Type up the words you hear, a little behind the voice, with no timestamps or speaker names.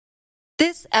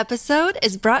This episode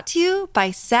is brought to you by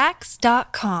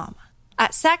Sax.com.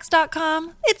 At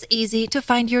Sax.com, it's easy to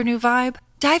find your new vibe.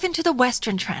 Dive into the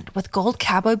Western trend with gold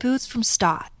cowboy boots from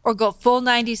Stott, or go full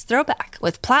 90s throwback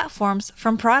with platforms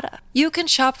from Prada. You can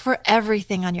shop for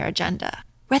everything on your agenda,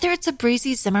 whether it's a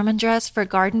breezy Zimmermann dress for a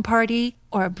garden party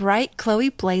or a bright Chloe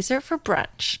blazer for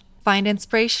brunch. Find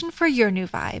inspiration for your new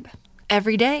vibe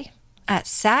every day at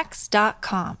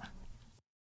Sax.com.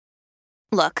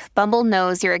 Look, Bumble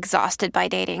knows you're exhausted by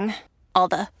dating. All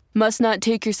the must not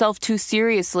take yourself too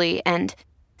seriously and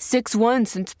 6'1"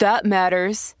 since that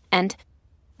matters. And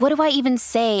what do I even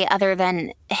say other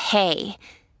than hey?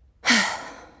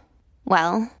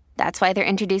 Well, that's why they're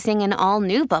introducing an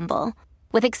all-new Bumble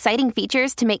with exciting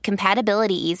features to make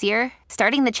compatibility easier,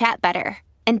 starting the chat better,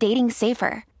 and dating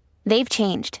safer. They've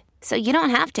changed, so you don't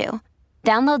have to.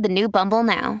 Download the new Bumble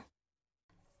now.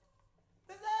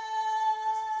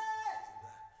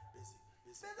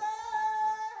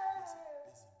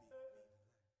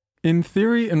 In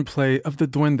Theory and Play of the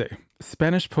Duende,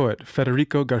 Spanish poet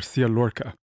Federico Garcia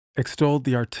Lorca extolled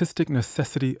the artistic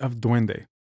necessity of duende,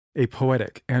 a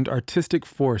poetic and artistic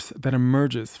force that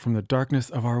emerges from the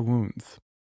darkness of our wounds.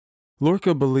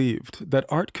 Lorca believed that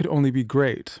art could only be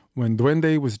great when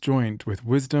duende was joined with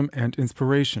wisdom and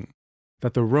inspiration,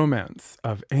 that the romance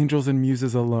of angels and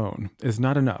muses alone is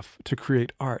not enough to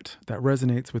create art that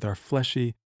resonates with our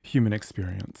fleshy human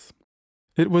experience.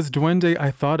 It was duende I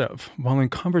thought of while in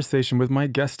conversation with my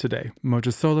guest today,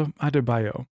 Mojisola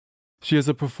Adebayo. She is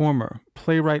a performer,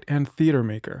 playwright, and theater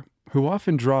maker who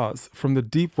often draws from the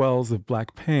deep wells of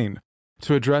Black pain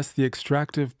to address the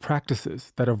extractive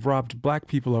practices that have robbed Black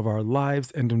people of our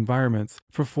lives and environments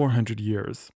for 400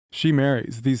 years. She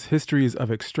marries these histories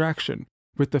of extraction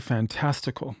with the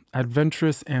fantastical,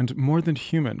 adventurous, and more than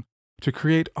human to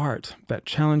create art that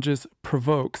challenges,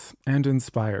 provokes, and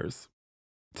inspires.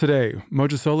 Today,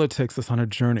 Mojisola takes us on a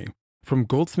journey from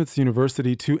Goldsmiths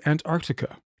University to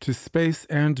Antarctica, to space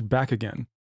and back again,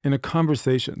 in a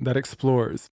conversation that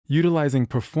explores utilizing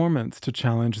performance to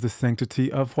challenge the sanctity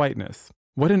of whiteness.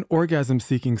 What an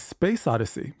orgasm-seeking space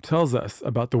odyssey tells us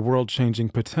about the world-changing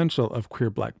potential of queer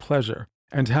Black pleasure,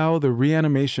 and how the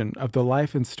reanimation of the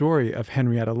life and story of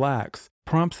Henrietta Lacks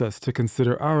prompts us to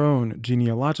consider our own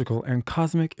genealogical and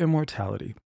cosmic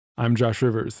immortality. I'm Josh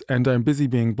Rivers, and I'm busy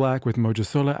being Black with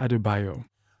Mojisola Adebayo.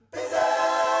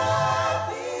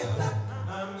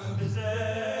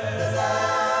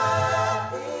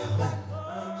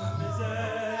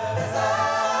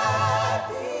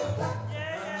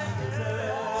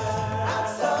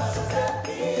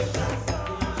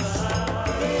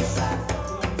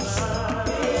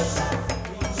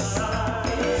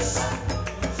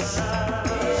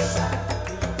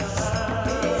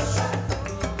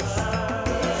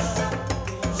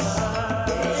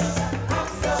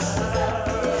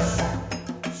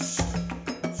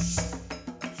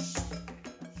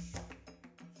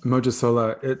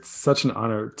 Mojisola, it's such an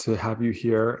honor to have you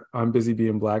here on Busy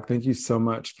Being Black. Thank you so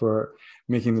much for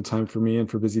making the time for me and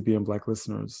for Busy Being Black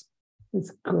listeners.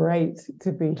 It's great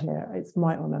to be here. It's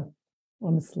my honor,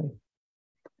 honestly.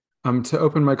 To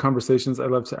open my conversations, I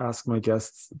love to ask my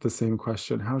guests the same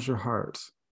question. How's your heart?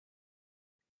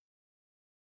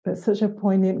 That's such a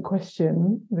poignant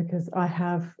question because I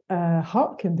have a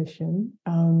heart condition.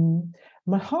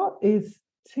 My heart is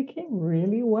ticking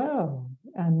really well.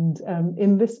 And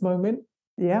in this moment,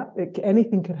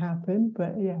 anything could happen.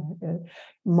 But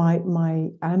my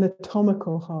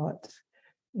anatomical heart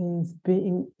is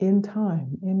beating in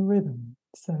time, in rhythm.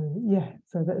 So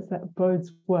that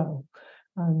bodes well.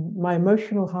 My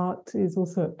emotional heart is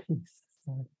also at peace.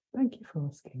 So thank you for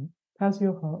asking. How's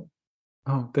your heart?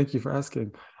 Oh, thank you for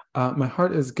asking. My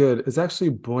heart is good. It's actually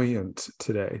buoyant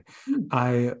today.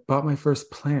 I bought my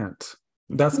first plant.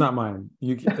 That's not mine.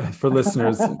 For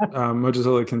listeners,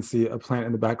 Mojisola can see a plant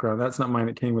in the background. That's not mine.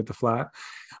 It came with the flat.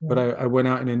 Yeah. But I went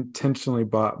out and intentionally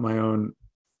bought my own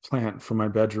plant for my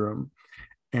bedroom.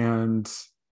 And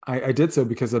I did so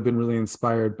because I've been really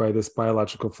inspired by this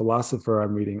biological philosopher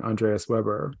I'm reading, Andreas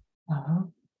Weber. Uh-huh.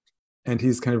 And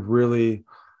he's kind of really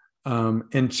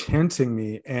enchanting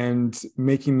me and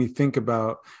making me think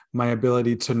about my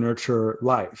ability to nurture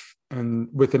life and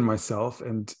within myself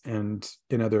and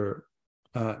in other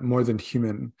more than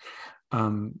human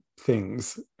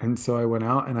things. And so I went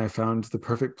out and I found the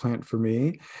perfect plant for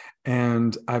me,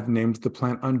 and I've named the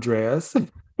plant Andreas.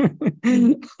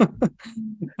 And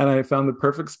I found the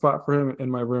perfect spot for him in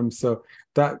my room. So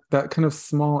that kind of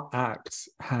small act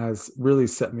has really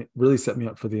set me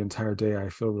up for the entire day. I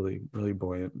feel really, really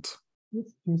buoyant.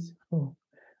 It's beautiful.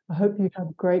 I hope you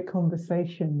have great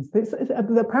conversations.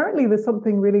 Apparently there's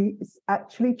something really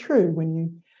actually true when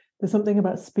you There's something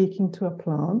about speaking to a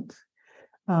plant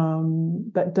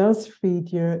that does feed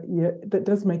that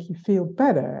does make you feel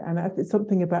better. And it's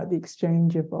something about the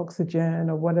exchange of oxygen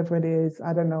or whatever it is.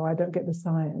 I don't know. I don't get the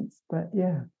science, but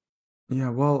yeah. Yeah,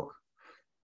 well,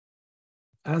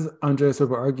 as Andrea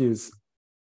Sopa argues,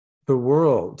 the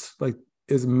world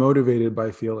is motivated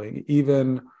by feeling,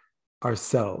 even our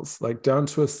cells, down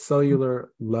to a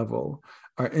cellular level.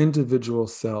 Our individual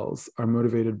cells are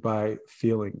motivated by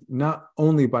feeling, not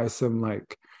only by some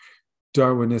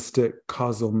Darwinistic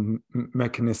causal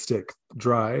mechanistic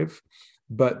drive,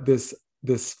 but this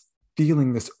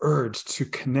feeling, this urge to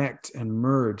connect and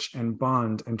merge and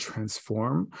bond and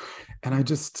transform. And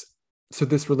so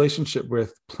this relationship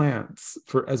with plants,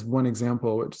 as one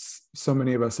example, which so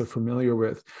many of us are familiar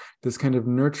with, this kind of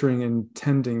nurturing and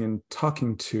tending and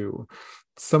talking to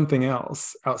something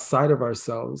else outside of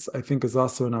ourselves, I think is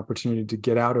also an opportunity to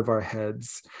get out of our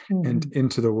heads and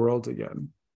into the world again.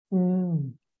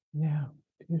 Yeah,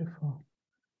 beautiful.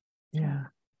 Yeah.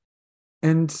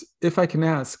 And if I can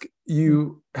ask,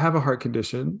 you have a heart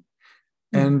condition,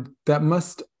 and that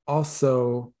must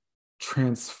also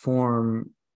transform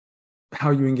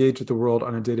how you engage with the world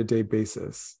on a day-to-day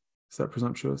basis. Is that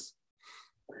presumptuous?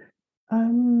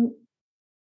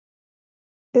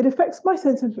 It affects my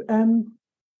sense of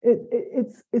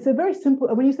it's a very simple.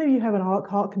 When you say you have a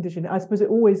heart condition, I suppose it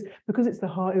always, because it's the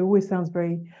heart, it always sounds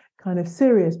very kind of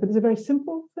serious, but it's a very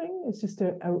simple thing. It's just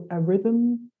a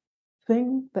rhythm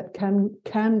thing that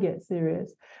can get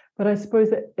serious. But I suppose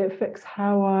that it affects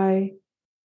how I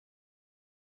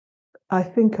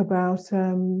think about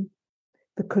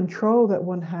the control that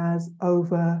one has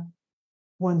over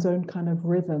one's own kind of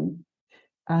rhythm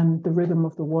and the rhythm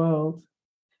of the world,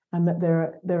 and that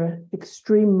there are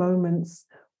extreme moments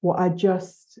where I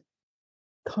just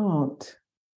can't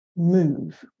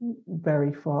move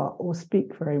very far or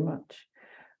speak very much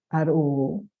at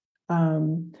all,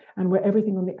 and where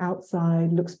everything on the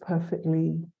outside looks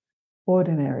perfectly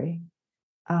ordinary,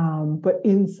 but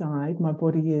inside my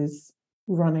body is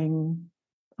running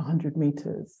 100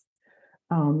 meters,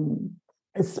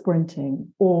 is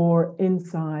sprinting, or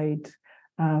inside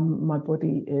my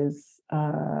body is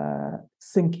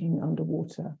sinking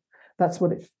underwater. That's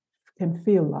what it can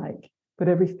feel like, but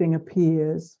everything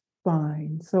appears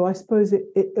fine. So I suppose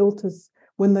it alters,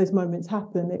 when those moments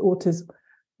happen, it alters,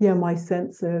 my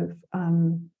sense of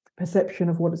perception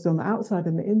of what is on the outside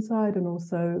and the inside, and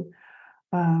also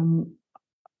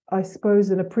I suppose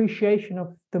an appreciation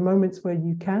of the moments where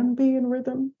you can be in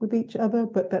rhythm with each other,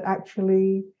 but that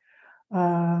actually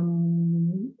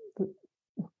the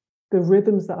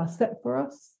rhythms that are set for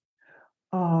us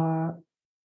are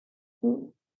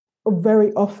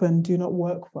very often do not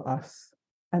work for us.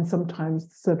 And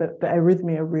sometimes, so that the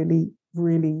arrhythmia really,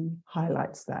 really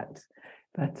highlights that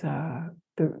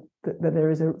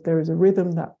there is a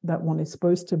rhythm that one is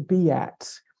supposed to be at,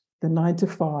 the 9 to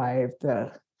 5,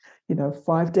 the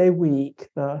 5-day week,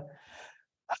 the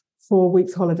 4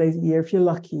 weeks holidays a year if you're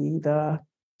lucky, the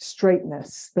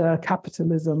straightness, the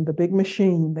capitalism, the big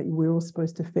machine that we're all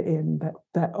supposed to fit in,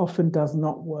 that often does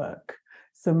not work.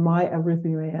 So my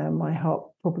arrhythmia, my heart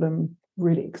problem,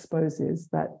 really exposes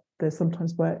that there's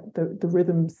sometimes where the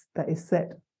rhythms that is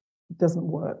set doesn't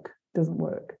work,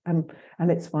 and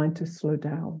it's fine to slow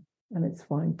down, and it's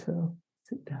fine to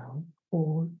sit down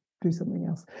or do something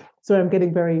else. So I'm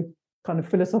getting very kind of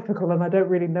philosophical, and I don't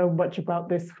really know much about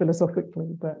this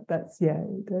philosophically, but that's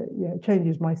it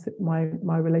changes my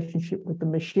relationship with the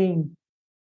machine.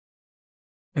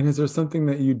 And is there something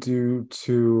that you do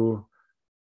to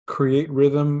create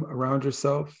rhythm around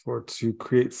yourself, or to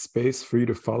create space for you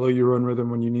to follow your own rhythm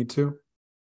when you need to?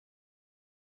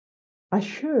 I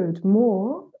should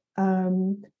more,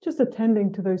 just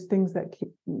attending to those things that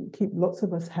keep lots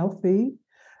of us healthy,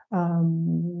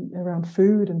 around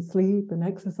food and sleep and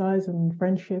exercise and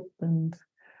friendship and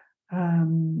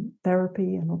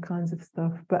therapy and all kinds of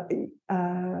stuff. But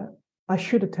I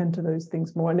should attend to those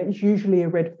things more. And it's usually a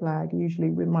red flag. Usually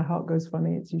when my heart goes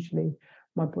funny, it's usually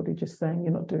my body just saying,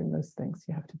 you're not doing those things.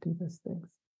 You have to do those things.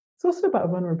 It's also about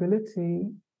vulnerability.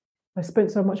 I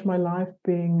spent so much of my life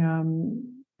being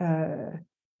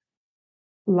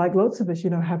like lots of us,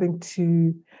 having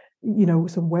to,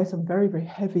 wear some very, very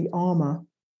heavy armor,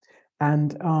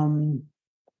 and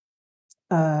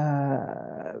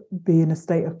be in a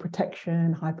state of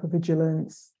protection,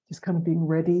 hypervigilance, just kind of being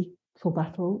ready for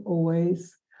battle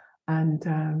always. And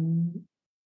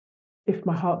if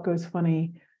my heart goes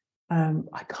funny,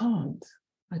 I can't.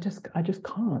 I just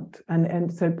can't.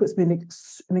 And so it puts me in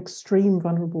an extreme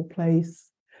vulnerable place,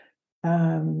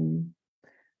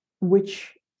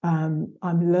 which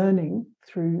I'm learning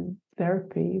through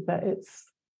therapy that it's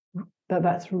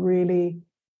that's really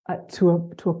to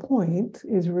a point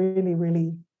is really,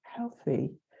 really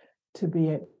healthy to be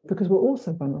it, because we're all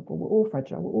so vulnerable, we're all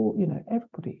fragile, we're all,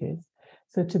 everybody is.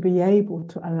 So to be able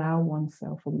to allow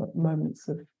oneself moments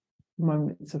of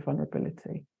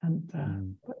vulnerability,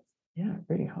 and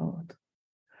really hard.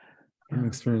 I'm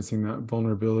experiencing that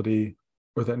vulnerability,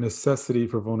 or that necessity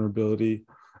for vulnerability,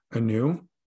 anew.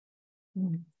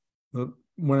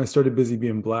 When I started Busy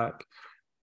Being Black,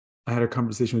 I had a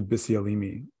conversation with Bisi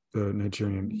Alimi, the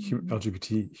Nigerian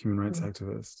LGBT human rights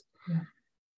activist.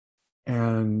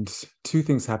 And two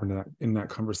things happened in that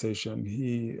conversation.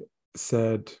 He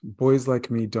said, "Boys like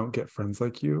me don't get friends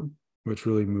like you," which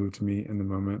really moved me in the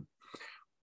moment.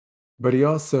 But he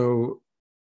also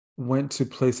went to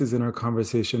places in our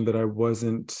conversation that I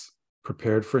wasn't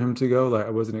prepared for him to go. Like,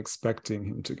 I wasn't expecting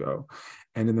him to go.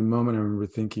 And in the moment, I remember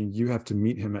thinking, you have to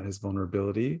meet him at his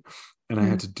vulnerability. And I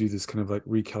had to do this kind of like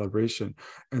recalibration.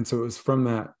 And so it was from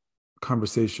that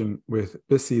conversation with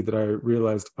Bisi that I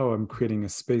realized, oh, I'm creating a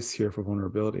space here for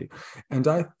vulnerability. And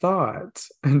I thought,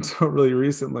 until really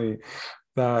recently,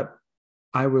 that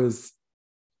I was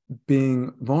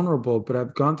being vulnerable, but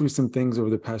I've gone through some things over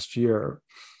the past year,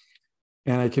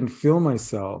 and I can feel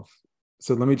myself.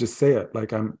 So let me just say it,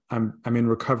 like I'm in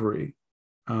recovery,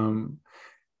 and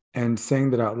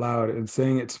saying that out loud and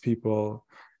saying it to people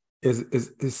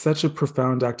is such a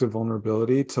profound act of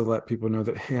vulnerability, to let people know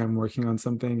that, hey, I'm working on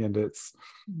something, and it's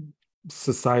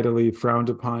societally frowned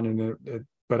upon, and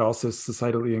but also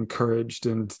societally encouraged,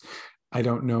 and I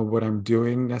don't know what I'm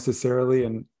doing necessarily,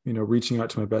 and reaching out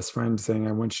to my best friend saying,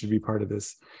 I want you to be part of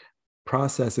this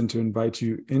process and to invite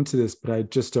you into this, but I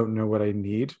just don't know what I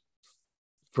need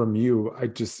from you. I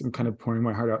just am kind of pouring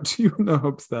my heart out to you in the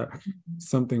hopes that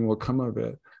something will come of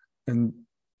it. And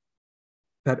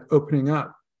that opening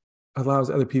up allows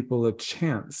other people a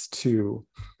chance to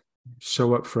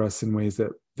show up for us in ways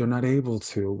that they're not able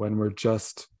to when we're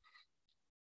just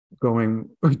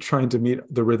trying to meet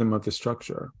the rhythm of the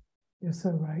structure. You're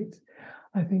so right.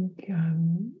 I think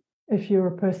if you're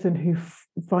a person who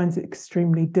finds it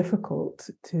extremely difficult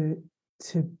to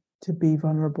be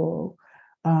vulnerable,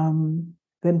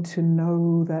 then to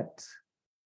know that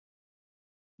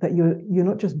you're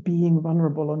not just being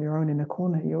vulnerable on your own in a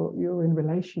corner. You're in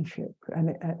relationship, and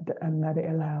that it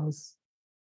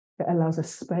allows a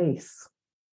space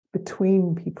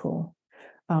between people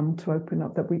to open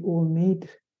up. That we all need.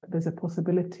 There's a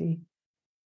possibility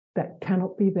that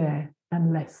cannot be there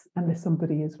unless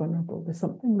somebody is vulnerable. There's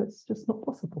something that's just not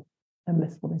possible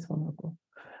unless one is vulnerable.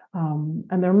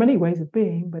 And there are many ways of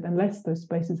being, but unless those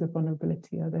spaces of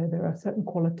vulnerability are there are certain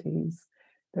qualities,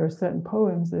 there are certain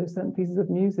poems, there are certain pieces of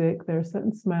music, there are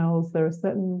certain smells, there are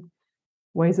certain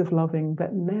ways of loving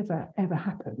that never ever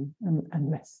happen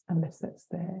unless that's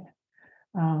there.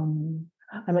 And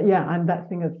that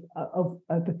thing of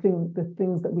the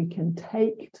things that we can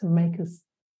take to make us,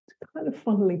 to kind of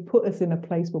funnily put us in a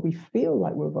place where we feel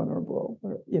like we're vulnerable,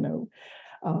 or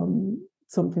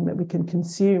something that we can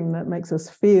consume that makes us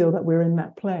feel that we're in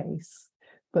that place.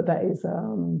 But that is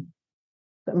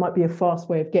that might be a fast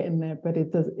way of getting there, but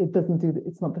it doesn't do that.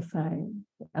 It's not the same,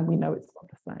 and we know it's not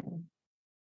the same.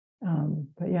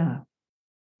 But yeah,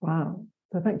 wow.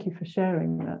 So thank you for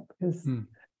sharing that, because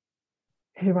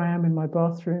here I am in my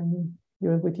bathroom.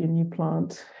 You're with your new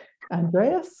plant,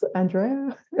 Andrea.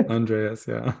 Andreas,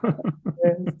 yeah.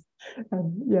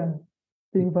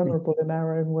 Being vulnerable in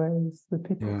our own ways with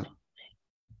people. Yeah.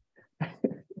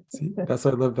 See, that's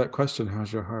why I love that question.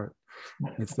 How's your heart?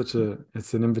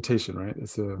 It's an invitation, right?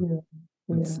 It's a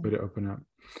way to open up.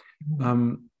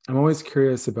 I'm always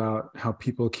curious about how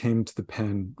people came to the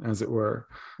pen, as it were.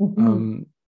 And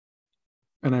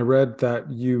I read that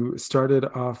you started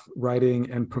off writing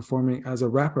and performing as a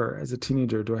rapper as a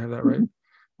teenager. Do I have that right?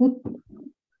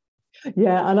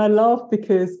 Yeah, and I laugh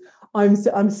because I'm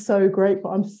so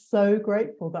grateful. I'm so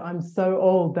grateful that I'm so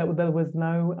old that there was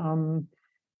no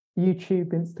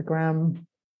YouTube, Instagram,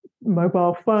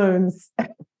 mobile phones,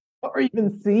 or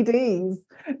even CDs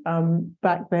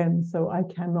back then. So I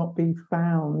cannot be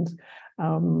found.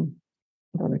 On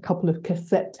a couple of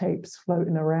cassette tapes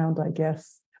floating around, I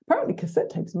guess. Apparently cassette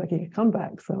tapes are making a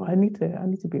comeback, so I need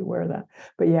to be aware of that.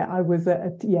 But yeah, I was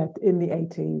in the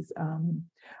 80s.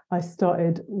 I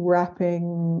started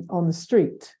rapping on the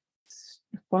street,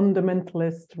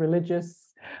 fundamentalist,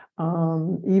 religious,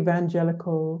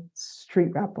 evangelical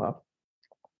street rapper.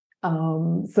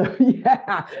 So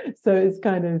it's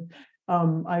kind of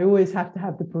I always have to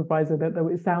have the proviso that though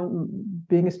it sound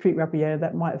being a street rapper, yeah,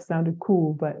 that might have sounded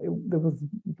cool, but there was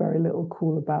very little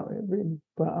cool about it, really.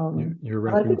 But you're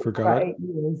I rapping think for for about God. 8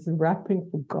 years, rapping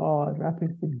for God,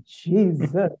 rapping for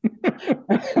Jesus, and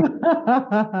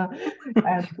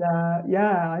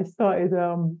yeah, I started.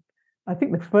 I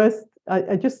think the first,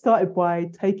 I just started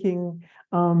by taking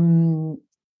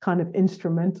kind of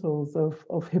instrumentals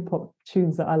of hip hop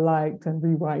tunes that I liked and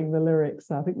rewriting the lyrics.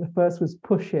 So I think the first was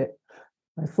Push It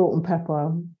by Salt and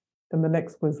Pepper, and the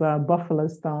next was Buffalo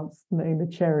Stance, Nina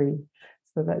Cherry.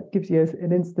 So that gives you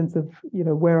an instance of, you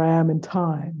know, where I am in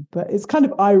time. But it's kind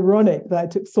of ironic that I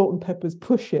took Salt and Pepper's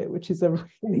Push It, which is a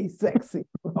really sexy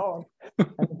song, and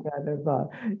kind of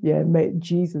yeah, made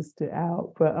Jesus it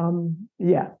out. But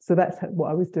yeah, so that's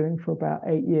what I was doing for about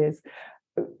 8 years.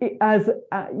 As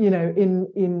you know,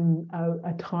 in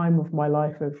a time of my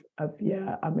life of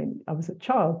yeah, I mean, I was a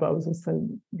child, but I was also,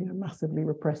 you know, massively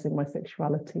repressing my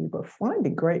sexuality, but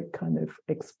finding great kind of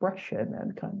expression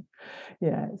and kind of,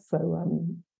 yeah.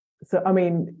 So I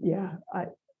mean, yeah,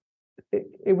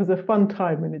 it was a fun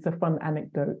time, and it's a fun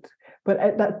anecdote.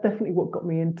 But that's definitely what got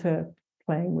me into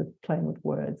playing with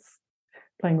words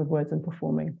and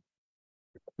performing.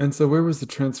 And so where was the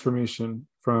transformation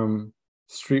from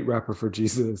street rapper for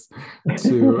Jesus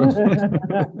to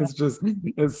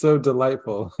it's so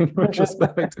delightful in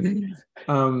retrospect.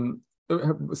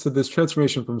 So this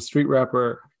transformation from street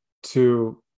rapper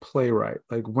to playwright,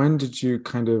 like when did you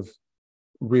kind of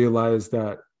realize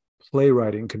that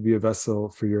playwriting could be a vessel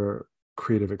for your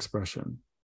creative expression?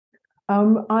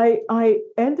 I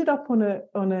ended up on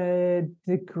a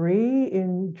degree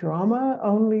in drama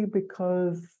only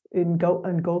because in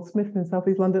Goldsmith in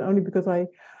Southeast London, only because I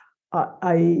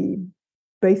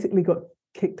basically got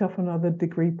kicked off another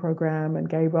degree program and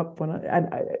gave up when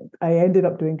I ended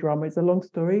up doing drama. It's a long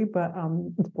story, but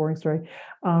it's a boring story.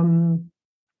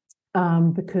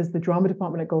 Because the drama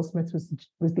department at Goldsmiths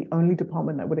was the only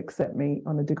department that would accept me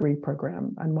on a degree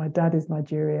program, and my dad is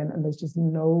Nigerian, and there's just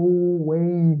no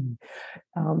way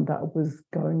that I was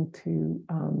going to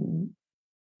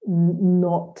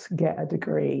not get a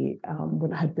degree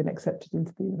when I had been accepted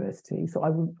into the university. So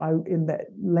I in the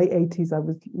late 80s, I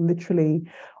was literally,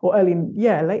 or late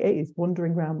 80s,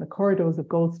 wandering around the corridors of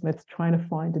Goldsmiths trying to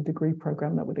find a degree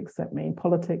program that would accept me.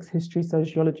 Politics, history,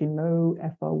 sociology, no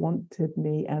FR wanted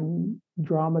me, and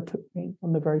drama took me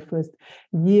on the very first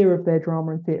year of their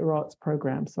drama and theatre arts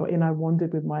program. So I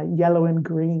wandered with my yellow and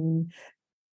green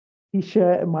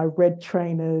t-shirt and my red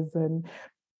trainers and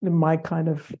my kind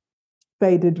of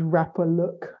faded rapper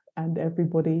look, and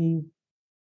everybody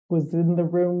was in the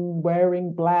room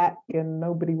wearing black and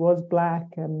nobody was black,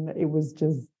 and it was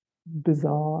just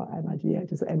bizarre. And I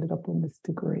just ended up on this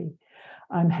degree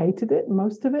and hated it,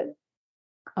 most of it.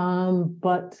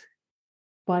 But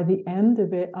by the end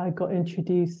of it, I got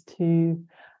introduced to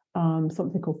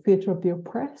something called Theatre of the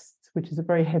Oppressed, which is a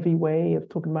very heavy way of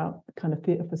talking about kind of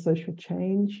theatre for social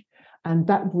change. And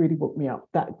that really woke me up.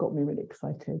 That got me really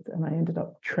excited. And I ended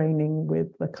up training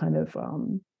with the kind of,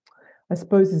 I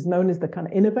suppose is known as the kind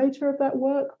of innovator of that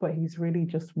work, but he's really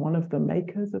just one of the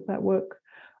makers of that work.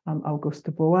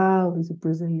 Augusto Boal, who's a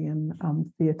Brazilian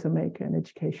theatre maker and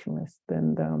educationalist.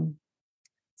 And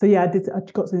so yeah,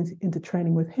 I got into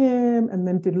training with him, and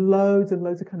then did loads and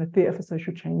loads of kind of theatre for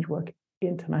social change work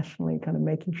internationally, kind of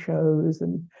making shows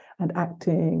and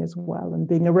acting as well, and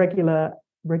being a regular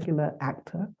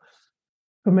actor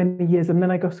for many years. And then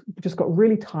I just got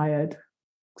really tired,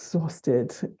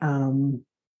 exhausted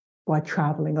by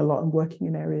traveling a lot and working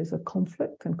in areas of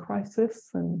conflict and crisis,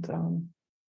 and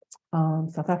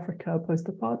South Africa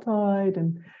post-apartheid,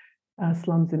 and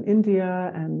slums in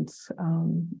India, and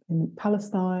in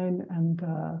Palestine, and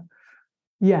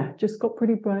just got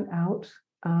pretty burnt out.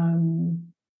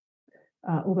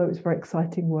 Although it's very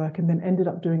exciting work, and then ended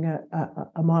up doing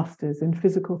a master's in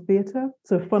physical theatre.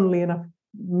 So funnily enough,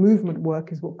 movement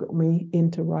work is what got me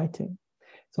into writing.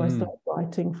 So I started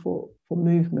writing for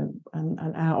movement, and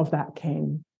out of that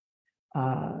came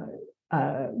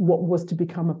what was to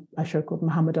become a show called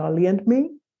Muhammad Ali and Me,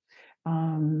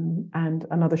 and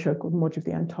another show called Modge of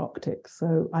the Antarctic.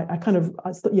 So I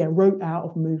wrote out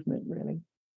of movement, really.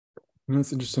 And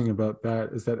what's interesting about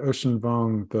that is that Ocean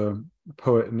Vuong, the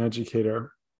poet and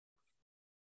educator,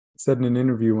 said in an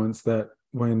interview once that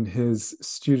when his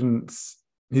students,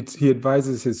 he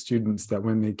advises his students that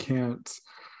when they can't,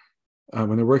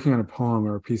 when they're working on a poem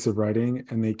or a piece of writing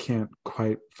and they can't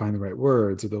quite find the right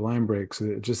words, or the line breaks,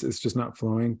 or it's just not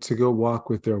flowing, to go walk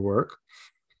with their work,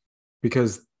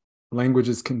 because language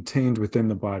is contained within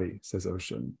the body, says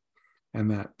Ocean, and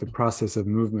that the process of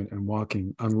movement and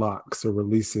walking unlocks or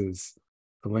releases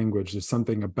the language. There's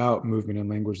something about movement and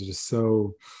language that is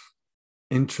so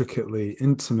intricately,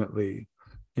 intimately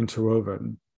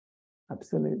interwoven.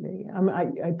 Absolutely.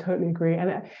 I totally agree.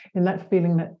 And in that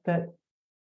feeling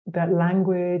that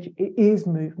language is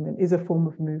movement, is a form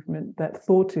of movement, that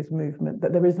thought is movement,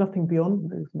 that there is nothing beyond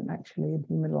movement actually in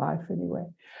human life anyway.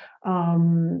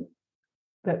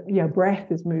 That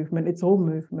breath is movement, it's all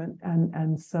movement.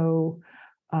 And so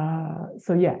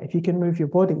if you can move your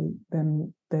body,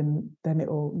 then it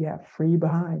will free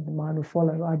behind, the mind will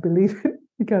follow. I believe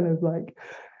it kind of like.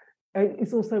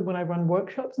 It's also when I run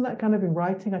workshops and that kind of in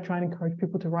writing, I try and encourage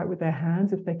people to write with their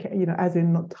hands if they can, as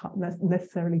in not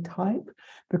necessarily type,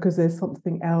 because there's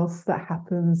something else that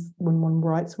happens when one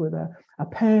writes with a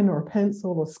pen or a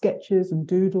pencil or sketches and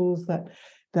doodles that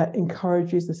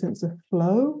encourages the sense of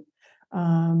flow,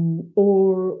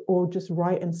 or just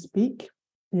write and speak.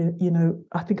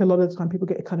 I think a lot of the time people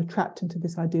get kind of trapped into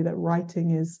this idea that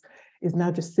writing is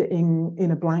now just sitting in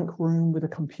a blank room with a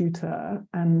computer.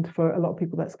 And for a lot of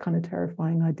people, that's kind of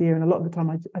terrifying idea. And a lot of the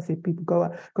time I say people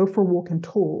go for a walk and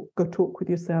talk, go talk with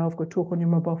yourself, go talk on your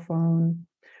mobile phone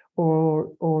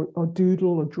or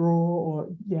doodle or draw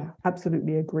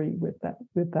absolutely agree with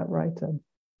that writer.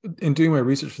 In doing my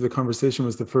research for the conversation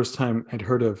was the first time I'd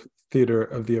heard of Theater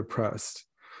of the Oppressed,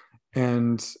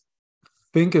 and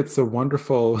think it's a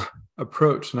wonderful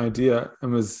approach and idea,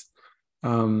 and was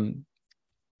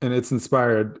and it's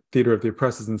inspired, Theater of the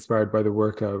Oppressed is inspired by the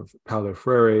work of Paulo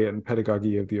Freire and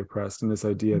Pedagogy of the Oppressed, and this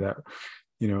idea that,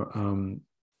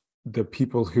 the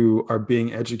people who are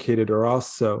being educated are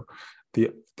also they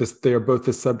are both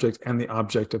the subject and the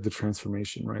object of the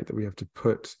transformation, right? That we have to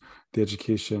put the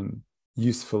education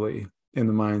usefully in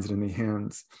the minds and in the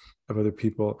hands of other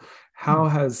people. How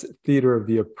has Theater of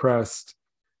the Oppressed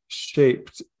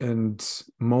shaped and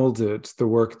molded the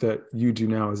work that you do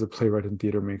now as a playwright and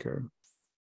theater maker?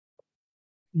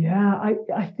 Yeah,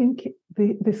 I think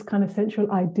this kind of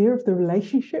central idea of the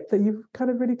relationship that you've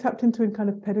kind of really tapped into in kind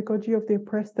of Pedagogy of the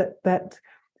Oppressed, that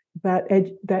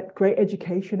great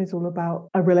education is all about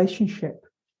a relationship,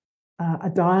 a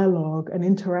dialogue, an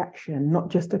interaction, not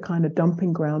just a kind of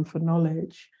dumping ground for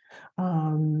knowledge.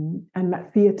 And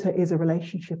that theatre is a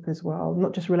relationship as well,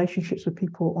 not just relationships with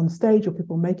people on stage or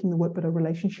people making the work, but a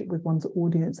relationship with one's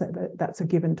audience. That's a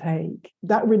give and take.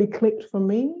 That really clicked for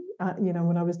me,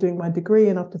 when I was doing my degree,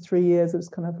 and after 3 years, it was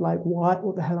kind of like,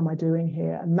 what the hell am I doing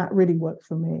here? And that really worked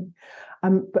for me.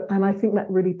 And I think that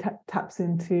really taps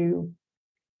into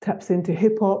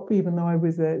hip hop. Even though I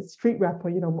was a street rapper,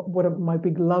 one of my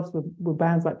big loves were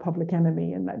bands like Public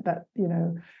Enemy, and that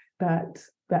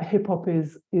hip hop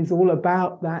is all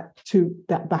about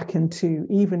that back into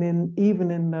even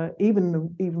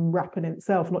rapping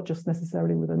itself, not just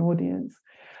necessarily with an audience,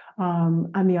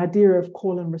 and the idea of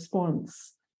call and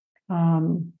response,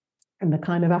 and the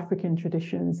kind of African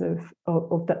traditions of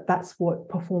that's what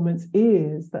performance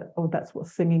is, or that's what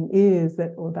singing is,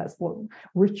 or that's what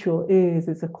ritual is.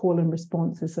 It's a call and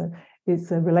response.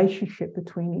 It's a relationship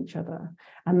between each other,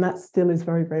 and that still is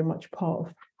very, very much part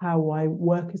of how I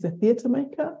work as a theatre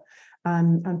maker.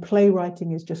 And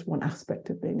playwriting is just one aspect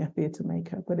of being a theatre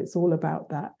maker, but it's all about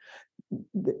that,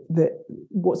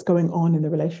 what's going on in the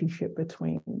relationship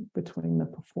between the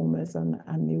performers and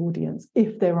the audience,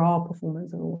 if there are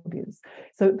performers and audience.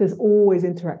 So there's always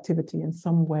interactivity in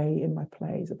some way in my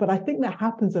plays, but I think that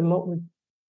happens a lot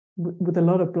with a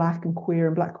lot of Black and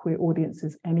queer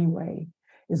audiences anyway,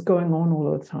 is going on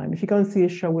all of the time. If you go and see a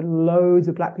show with loads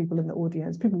of Black people in the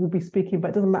audience, people will be speaking, but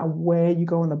it doesn't matter where you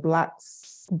go in the Black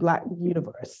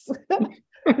universe.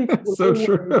 So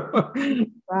true.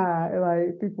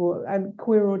 Like people and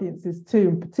queer audiences too,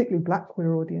 and particularly Black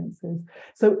queer audiences.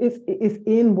 So it's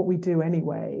in what we do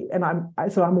anyway, and I'm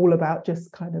all about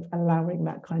just kind of allowing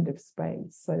that kind of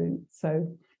space.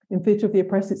 So in Theatre of the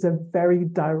Oppressed, it's a very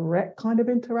direct kind of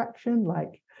interaction,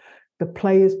 like the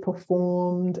play is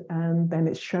performed and then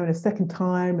it's shown a second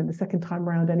time, and the second time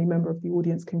around any member of the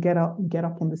audience can get up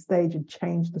on the stage and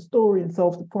change the story and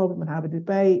solve the problem and have a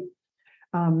debate.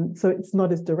 So it's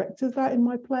not as direct as that in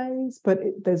my plays, but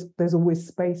there's always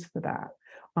space for that.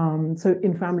 So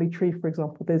in Family Tree, for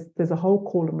example, there's a whole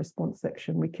call and response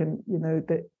section. We can,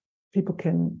 that people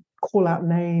can call out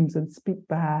names and speak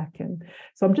back. And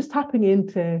so I'm just tapping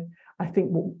into, I think,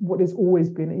 what has always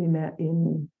been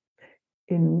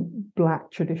in Black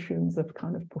traditions of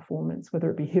kind of performance, whether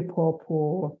it be hip hop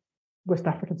or West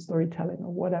African storytelling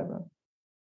or whatever.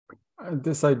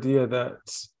 This idea that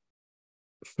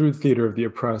through Theatre of the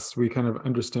Oppressed, we kind of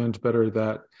understand better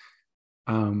that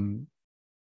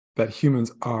that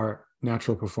humans are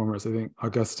natural performers. I think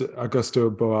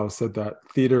Augusto Boal said that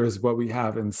theater is what we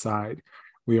have inside.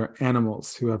 We are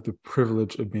animals who have the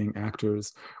privilege of being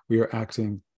actors. We are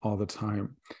acting all the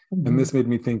time. And this made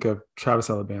me think of Travis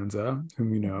Alabanza,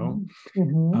 whom you know.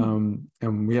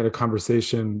 And we had a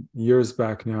conversation years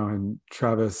back now, and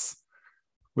Travis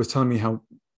was telling me how,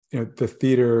 the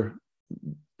theater,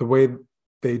 the way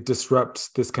they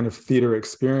disrupt this kind of theater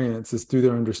experience is through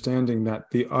their understanding that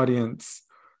the audience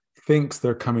thinks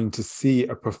they're coming to see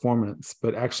a performance,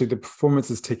 but actually the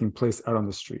performance is taking place out on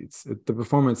the streets. The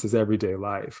performance is everyday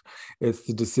life. It's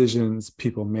the decisions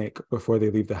people make before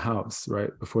they leave the house, right?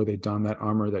 Before they don that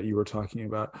armor that you were talking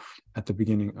about at the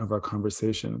beginning of our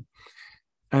conversation.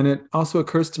 And it also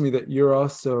occurs to me that you're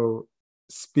also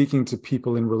speaking to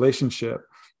people in relationship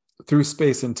through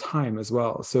space and time as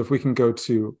well. So if we can go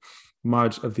to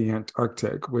Madge of the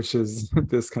Antarctic, which is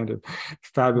this kind of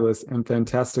fabulous and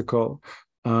fantastical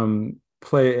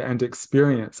play and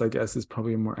experience, I guess, is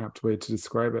probably a more apt way to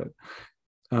describe it.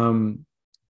 Can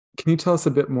you tell us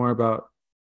a bit more about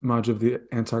Madge of the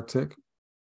Antarctic?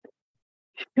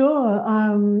 Sure.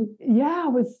 I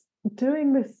was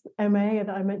doing this MA that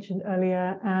I mentioned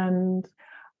earlier, and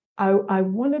I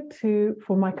wanted to,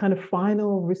 for my kind of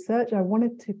final research, I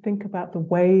wanted to think about the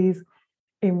ways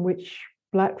in which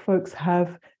Black folks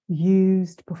have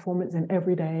used performance in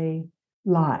everyday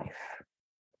life.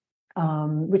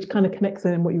 Which kind of connects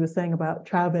in what you were saying about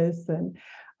Travis and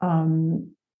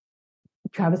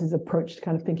Travis's approach to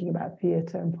kind of thinking about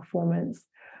theatre and performance.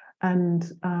 And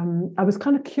I was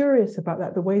kind of curious about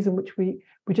that, the ways in which we're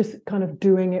just kind of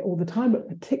doing it all the time, but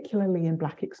particularly in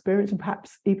Black experience, and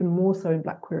perhaps even more so in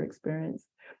Black queer experience.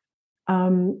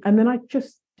 And then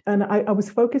I was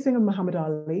focusing on Muhammad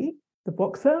Ali, the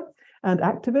boxer and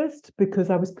activist, because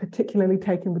I was particularly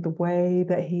taken with the way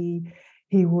that he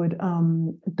would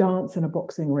dance in a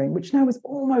boxing ring, which now is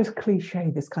almost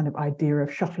cliche, this kind of idea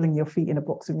of shuffling your feet in a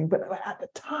boxing ring. But at the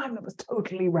time, it was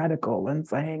totally radical, and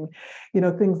saying,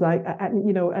 things like,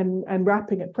 and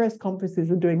rapping at press conferences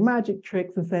and doing magic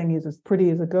tricks and saying he's as pretty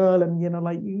as a girl. And,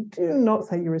 you do not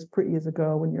say you're as pretty as a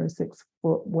girl when you're a 6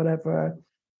 foot, whatever,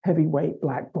 heavyweight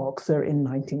Black boxer in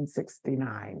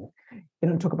 1969.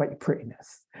 Talk about your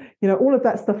prettiness. All of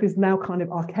that stuff is now kind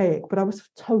of archaic, but I was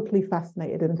totally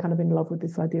fascinated and kind of in love with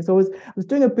this idea. So I was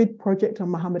doing a big project on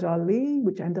Muhammad Ali,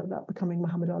 which ended up becoming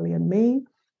Muhammad Ali and Me,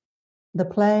 the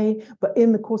play. But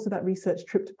in the course of that research,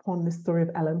 tripped upon this story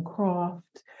of Ellen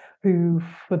Craft, who,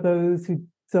 for those who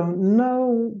don't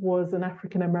know, was an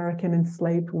African-American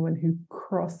enslaved woman who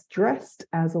cross-dressed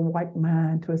as a white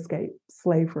man to escape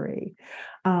slavery.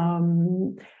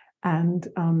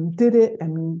 Did it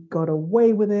and got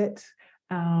away with it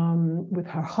with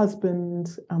her husband,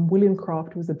 William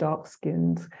Craft, who was a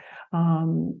dark-skinned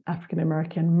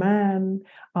African-American man.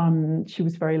 She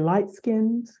was very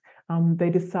light-skinned.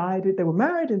 They were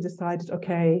married and decided,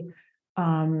 okay,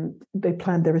 they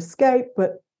planned their escape,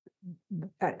 but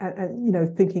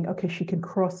thinking, okay, she can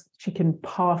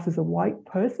pass as a white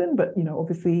person, but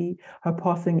obviously her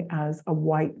passing as a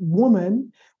white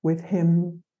woman with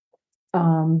him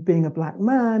being a Black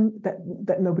man,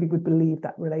 that nobody would believe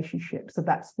that relationship. So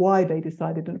that's why they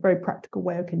decided in a very practical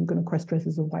way, okay, you're going to cross-dress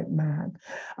as a white man.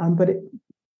 But it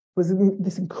was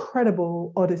this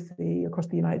incredible odyssey across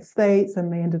the United States,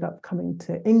 and they ended up coming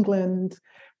to England,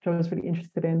 which I was really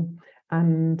interested in,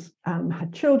 and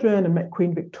had children and met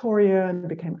Queen Victoria and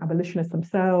became abolitionists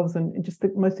themselves, and just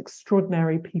the most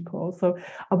extraordinary people. So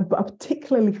I was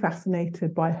particularly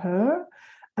fascinated by her.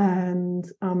 And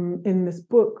in this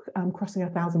book, Crossing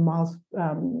 1,000 Miles,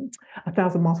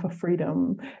 1,000 Miles for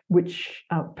Freedom, which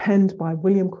penned by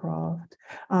William Craft,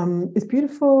 is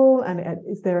beautiful, and it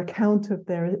is their account of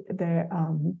their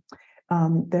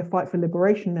fight for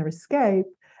liberation, their escape.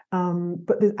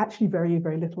 But there's actually very,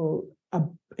 very little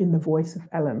in the voice of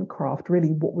Ellen Craft,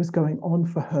 really what was going on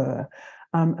for her.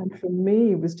 And for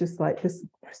me, it was just like this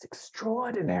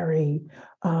extraordinary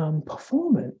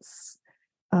performance.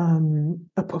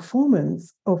 A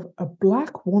performance of a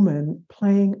Black woman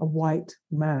playing a white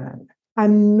man,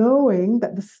 and knowing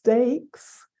that the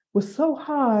stakes were so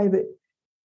high that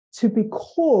to be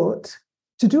caught,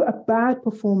 to do a bad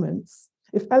performance,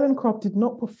 if Ellen Craft did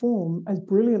not perform as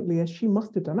brilliantly as she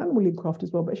must have done, and William Craft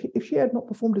as well, but if she had not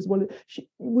performed as well,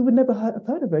 we would never have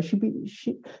heard of her. She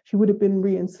would have been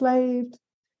re-enslaved,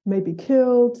 maybe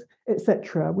killed,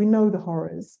 etc. We know the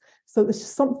horrors. So there's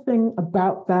something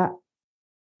about that,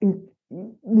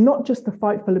 not just the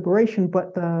fight for liberation,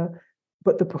 but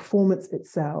the performance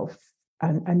itself,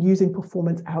 and using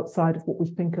performance outside of what we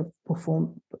think of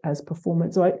as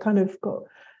performance. So I kind of got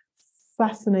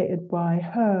fascinated by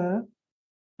her.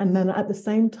 And then at the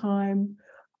same time,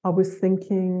 I was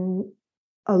thinking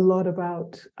a lot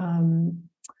about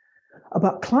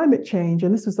climate change.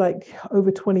 And this was like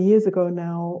over 20 years ago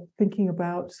now, thinking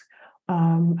about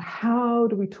how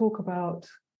do we talk about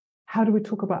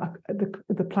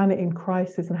the planet in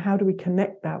crisis, and how do we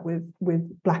connect that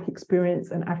with Black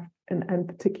experience and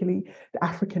particularly the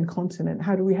African continent?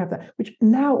 How do we have that? Which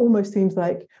now almost seems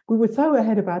like we were so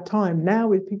ahead of our time now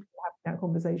with people having that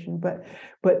conversation, but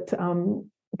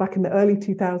back in the early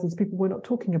 2000s, people were not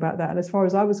talking about that. And as far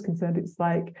as I was concerned, it's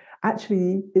like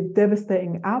actually it's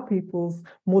devastating our peoples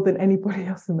more than anybody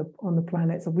else on the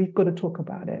planet. So we've got to talk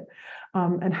about it.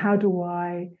 And how do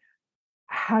I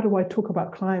talk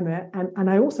about climate? And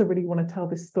I also really want to tell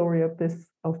this story of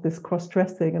this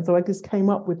cross-dressing. And so I just came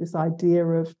up with this idea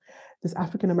of this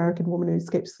African-American woman who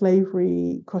escaped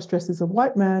slavery, cross-dresses a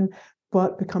white man,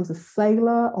 but becomes a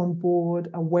sailor on board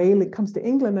a whale. It comes to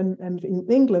England, and in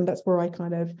England, that's where I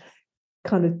kind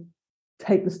of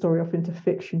take the story off into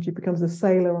fiction. She becomes a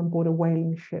sailor on board a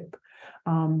whaling ship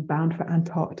bound for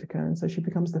Antarctica. And so she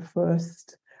becomes the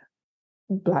first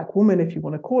Black woman, if you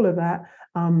want to call her that,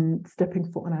 stepping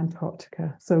foot on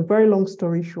Antarctica. So very long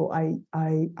story short,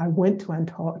 I went to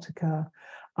Antarctica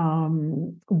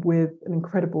with an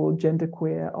incredible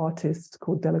genderqueer artist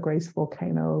called Della Grace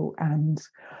Volcano, and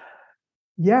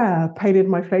painted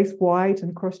my face white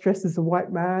and cross-dressed as a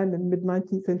white man in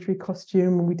mid-19th century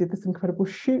costume. And we did this incredible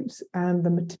shoot, and the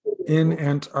material... In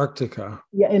Antarctica.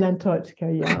 Yeah, in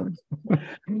Antarctica, yeah.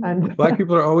 And Black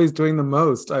people are always doing the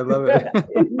most. I love it.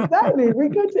 Exactly. We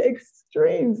go to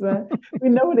extremes, man. We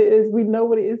know what it is. We know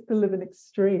what it is to live in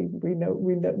extreme.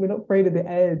 We're not afraid of the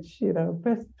edge,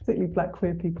 particularly Black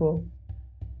queer people.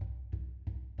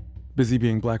 Busy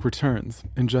Being Black returns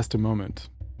in just a moment.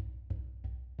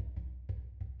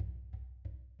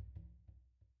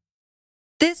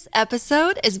 This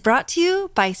episode is brought to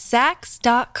you by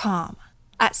Saks.com.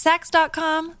 At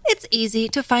Saks.com, it's easy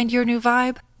to find your new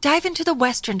vibe. Dive into the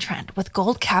Western trend with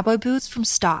gold cowboy boots from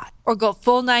Stott, or go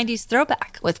full 90s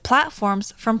throwback with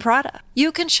platforms from Prada.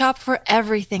 You can shop for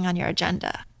everything on your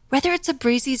agenda, whether it's a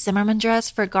breezy Zimmermann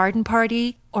dress for a garden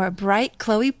party or a bright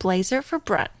Chloe blazer for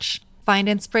brunch. Find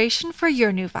inspiration for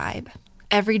your new vibe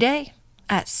every day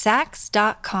at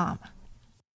Saks.com.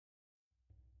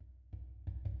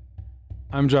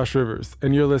 I'm Josh Rivers,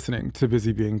 and you're listening to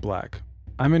Busy Being Black.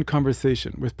 I'm in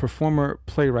conversation with performer,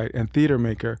 playwright, and theater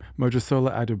maker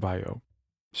Mojisola Adebayo.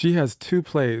 She has 2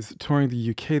 plays touring the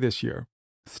UK this year,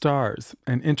 Stars,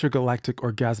 an intergalactic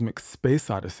orgasmic space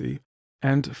odyssey,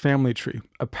 and Family Tree,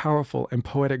 a powerful and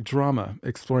poetic drama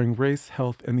exploring race,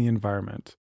 health, and the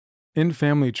environment. In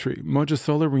Family Tree,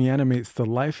 Mojisola reanimates the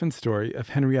life and story of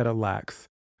Henrietta Lacks,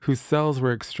 whose cells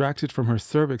were extracted from her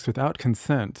cervix without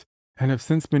consent and have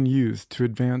since been used to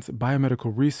advance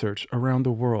biomedical research around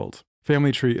the world.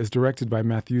 Family Tree is directed by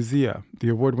Matthew Zia, the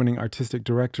award-winning artistic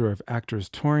director of Actors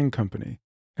Touring Company,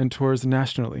 and tours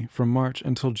nationally from March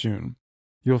until June.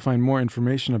 You'll find more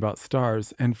information about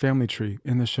Stars and Family Tree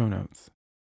in the show notes.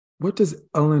 What does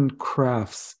Ellen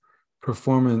Craft's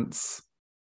performance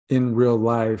in real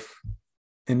life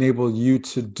enable you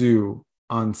to do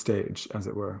on stage, as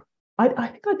it were? I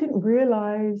think I didn't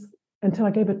realize until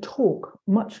I gave a talk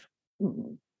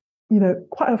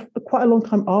quite a long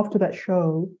time after that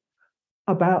show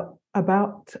about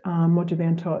Moja the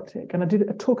Antarctic. And I did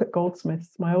a talk at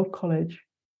Goldsmiths, my old college.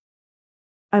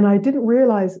 And I didn't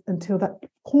realize until that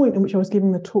point in which I was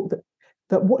giving the talk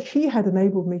that what she had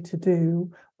enabled me to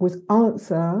do was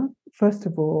answer, first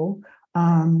of all,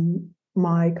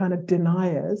 my kind of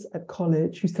deniers at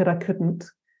college who said I couldn't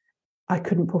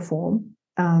perform.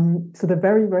 So the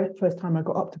very, very first time I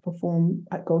got up to perform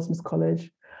at Goldsmiths College,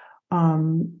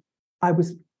 I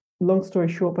was, long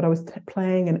story short, but I was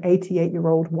playing an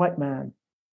 88-year-old white man.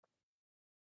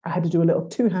 I had to do a little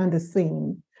two-hander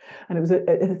scene, and it was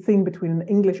a scene between an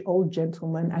English old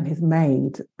gentleman and his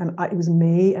maid, and it was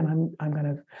me, and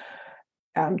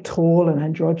I'm tall and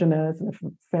androgynous and a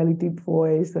fairly deep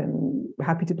voice and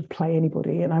happy to play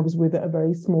anybody, and I was with a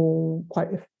very small, quite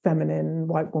feminine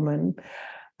white woman,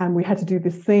 and we had to do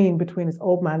this scene between this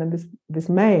old man and this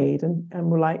maid, and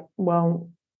we're like,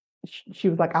 well, she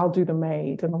was like, I'll do the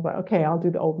maid. And I was like, okay, I'll do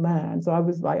the old man. So I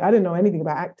was like, I didn't know anything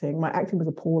about acting. My acting was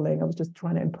appalling. I was just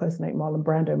trying to impersonate Marlon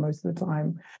Brando most of the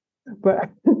time.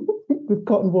 But with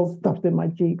cotton wool stuffed in my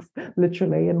cheeks,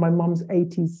 literally, and my mum's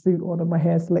 80s suit on and my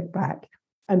hair slicked back.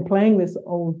 And playing this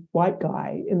old white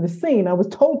guy in the scene, I was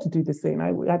told to do the scene.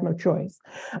 I had no choice.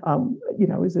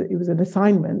 It was an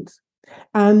assignment.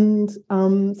 And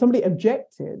somebody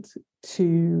objected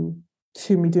to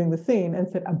me doing the scene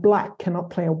and said, a Black cannot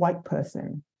play a white person.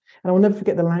 And I will never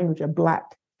forget the language, a Black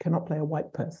cannot play a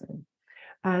white person.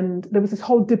 And there was this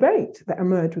whole debate that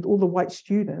emerged with all the white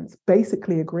students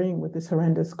basically agreeing with this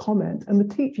horrendous comment, and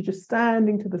the teacher just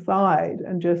standing to the side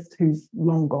and just, who's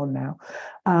long gone now,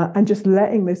 and just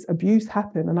letting this abuse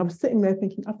happen. And I was sitting there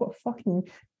thinking, I've got fucking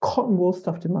cotton wool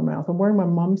stuffed in my mouth. I'm wearing my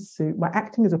mum's suit. My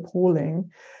acting is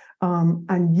appalling.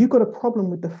 And you got a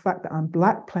problem with the fact that I'm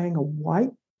Black playing a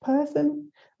white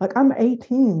person? Like, I'm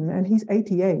 18 and he's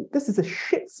 88. This is a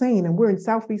shit scene, and we're in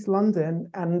Southeast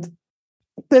London, and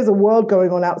there's a world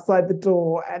going on outside the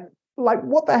door. And like,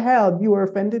 what the hell? You were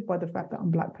offended by the fact that I'm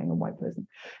Black playing a white person.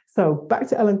 So back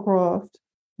to Ellen Craft.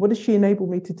 What does she enable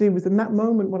me to do? Was in that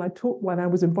moment when I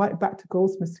was invited back to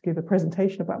Goldsmiths to give a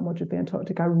presentation about Modern Day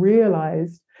Antarctic, I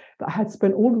realized that I had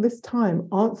spent all of this time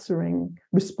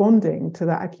responding to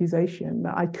that accusation,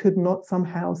 that I could not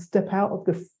somehow step out of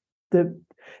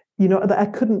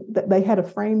that they had a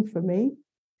frame for me,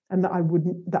 and that I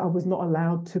was not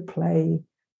allowed to play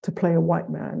a white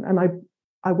man. And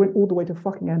I went all the way to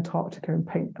fucking Antarctica and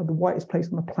paint the whitest place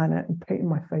on the planet and painted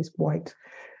my face white.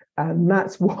 And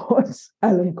that's what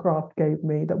Ellen Craft gave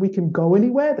me, that we can go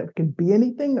anywhere, that we can be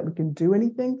anything, that we can do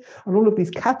anything. And all of these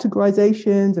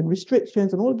categorizations and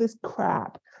restrictions and all of this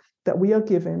crap that we are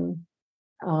given,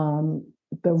 the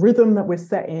rhythm that we're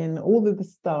set in, all of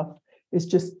this stuff is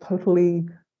just totally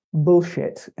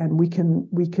bullshit. And we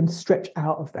can stretch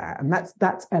out of that. And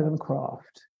that's Ellen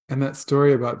Craft. And that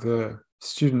story about the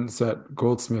students at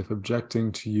Goldsmith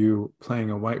objecting to you playing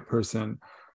a white person,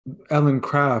 Ellen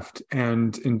Craft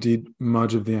and indeed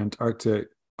much of the Antarctic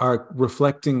are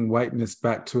reflecting whiteness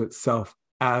back to itself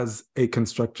as a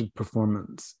constructed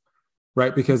performance,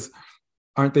 right? Because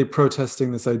aren't they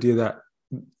protesting this idea that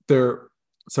they're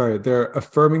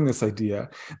affirming this idea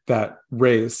that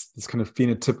race, this kind of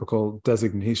phenotypical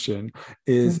designation,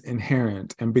 is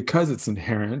inherent. And because it's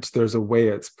inherent, there's a way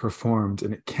it's performed,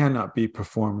 and it cannot be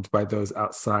performed by those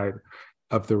outside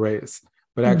of the race.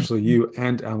 But actually, you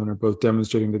and Ellen are both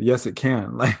demonstrating that, yes, it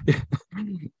can. Like,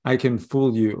 I can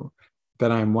fool you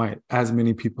that I'm white, as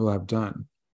many people have done.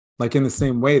 Like, in the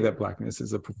same way that Blackness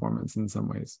is a performance in some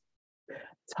ways.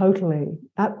 Totally.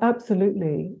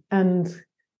 Absolutely. And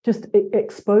just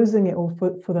exposing it all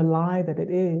for the lie that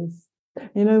it is.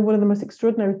 You know, one of the most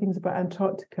extraordinary things about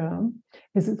Antarctica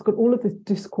is it's got all of this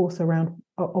discourse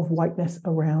of whiteness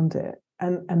around it.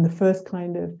 And the first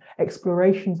kind of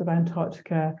explorations of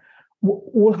Antarctica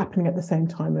all happening at the same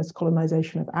time as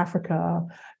colonization of Africa.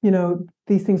 You know,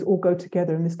 these things all go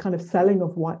together, and this kind of selling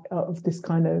of this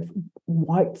kind of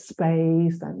white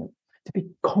space, and to be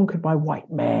conquered by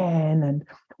white men, and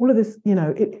all of this, you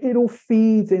know, it all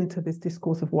feeds into this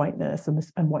discourse of whiteness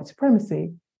and white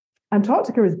supremacy.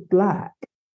 Antarctica is Black.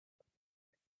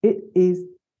 It is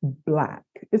Black.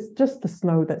 It's just the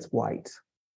snow that's white.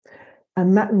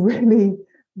 And that really,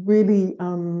 really,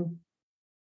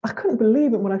 I couldn't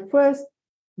believe it when I first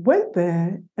went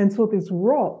there and saw these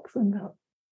rocks, and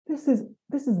this is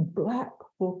Black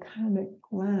volcanic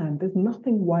land. There's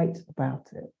nothing white about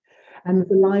it. And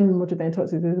the line in Modern Day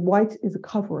Antarctic is, white is a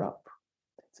cover-up.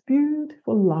 It's a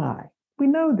beautiful lie. We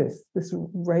know this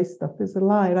race stuff is a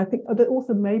lie. And I think that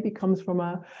also maybe comes from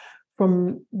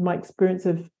my experience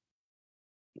of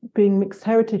being mixed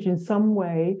heritage in some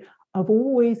way, of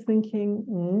always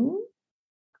thinking,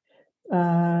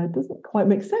 doesn't quite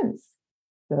make sense,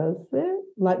 does it?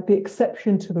 Like the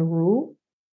exception to the rule.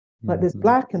 Like there's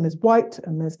Black and there's white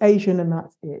and there's Asian, and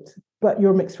that's it. But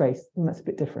you're a mixed race, and that's a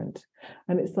bit different.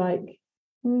 And it's like,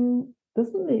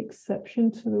 doesn't the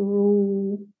exception to the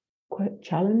rule quite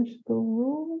challenge the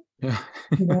rule? Yeah.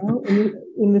 You know,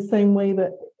 in the same way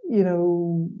that, you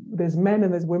know, there's men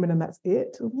and there's women, and that's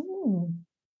it.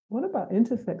 What about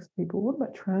intersex people? What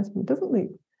about trans people?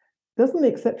 Doesn't the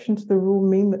exception to the rule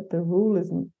mean that there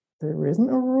isn't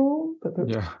a rule?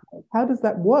 How does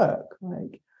that work?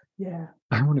 Like, yeah.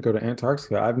 I want to go to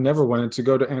Antarctica. I've never wanted to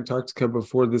go to Antarctica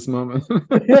before this moment.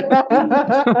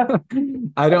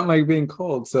 I don't like being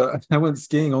cold. So I went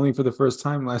skiing only for the first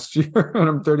time last year when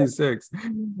I'm 36.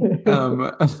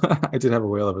 I did have a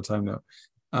whale of a time though.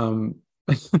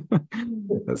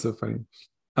 That's so funny.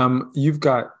 You've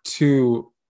got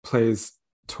 2 plays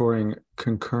touring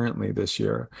concurrently this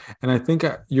year. And I think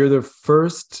you're the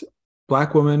first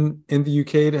Black woman in the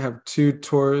UK to have 2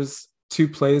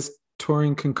 plays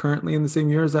touring concurrently in the same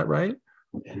year. Is that right?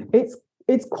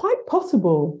 It's quite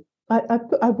possible.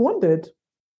 I've wondered.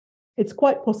 It's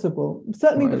quite possible.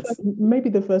 Certainly, maybe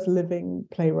the first living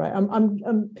playwright.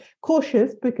 I'm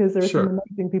cautious because there are some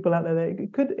amazing people out there that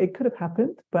it could have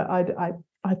happened, but I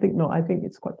think not. I think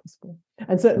it's quite possible,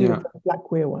 and certainly the Black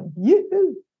queer one.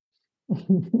 Yoo-hoo.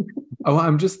 Oh,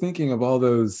 I'm just thinking of all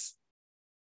those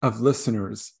of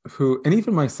listeners who, and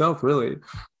even myself really,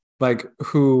 like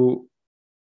who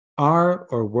are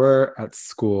or were at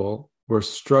school, were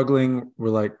struggling, were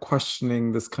like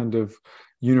questioning this kind of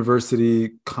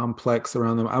university complex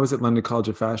around them. I was at London College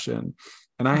of Fashion,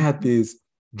 and I had these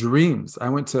dreams. I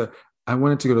wanted to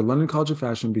go to London College of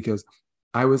Fashion because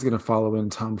I was going to follow in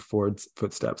Tom Ford's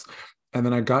footsteps. And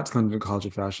then I got to London College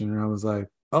of Fashion and I was like,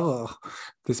 oh,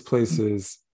 this place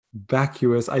is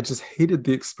vacuous. I just hated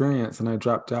the experience and I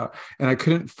dropped out. And I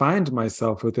couldn't find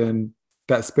myself within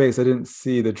that space. I didn't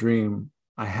see the dream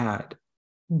I had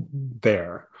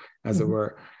there, as it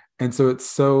were. And so it's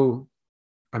so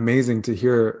amazing to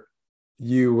hear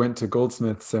you went to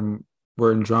Goldsmiths and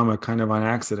were in drama kind of on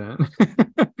accident.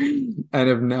 And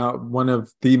have now one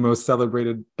of the most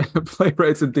celebrated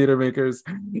playwrights and theater makers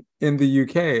in the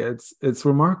UK. It's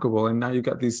remarkable. And now you've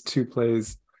got these two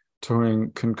plays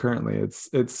touring concurrently.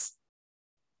 It's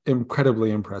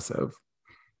incredibly impressive.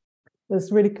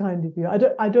 That's really kind of you.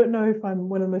 I don't know if I'm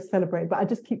one of the most celebrated, but I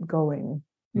just keep going.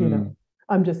 You know,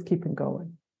 I'm just keeping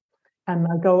going. And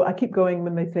I keep going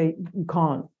when they say you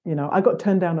can't. You know, I got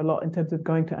turned down a lot in terms of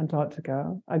going to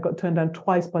Antarctica. I got turned down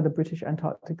twice by the British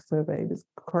Antarctic Survey. This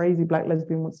crazy black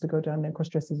lesbian wants to go down there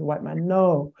cross-dressed as a white man.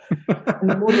 No. And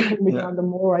the more they put me down, the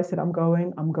more I said, I'm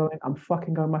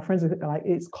fucking going. My friends are like,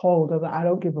 it's cold. I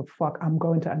don't give a fuck. I'm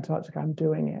going to Antarctica. I'm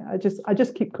doing it. I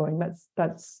just keep going.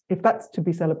 That's if that's to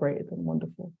be celebrated, then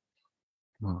wonderful.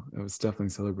 Well, it was definitely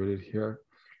celebrated here.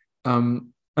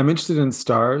 I'm interested in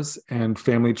Stars and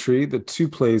Family Tree, the two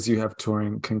plays you have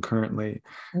touring concurrently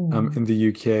in the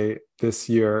UK this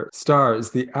year.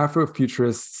 Stars, the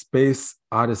Afrofuturist Space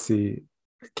Odyssey.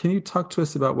 Can you talk to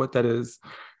us about what that is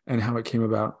and how it came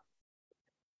about?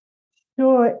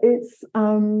 Sure. It's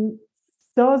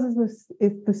Stars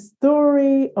is the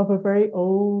story of a very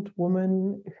old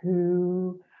woman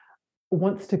who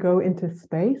wants to go into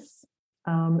space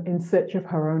in search of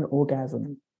her own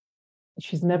orgasm.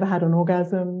 She's never had an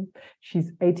orgasm.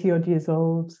 She's 80 odd years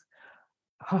old.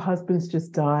 Her husband's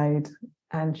just died,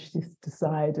 and she's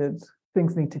decided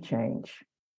things need to change,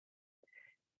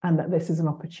 and that this is an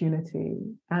opportunity.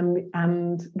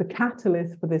 And the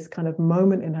catalyst for this kind of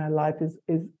moment in her life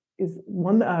is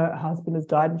one that her husband has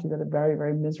died, and she's had a very,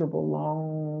 very miserable,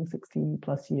 long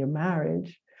 60+ year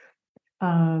marriage.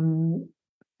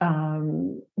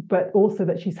 But also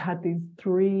that she's had these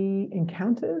 3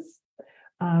 encounters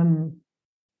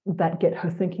that get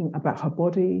her thinking about her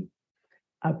body,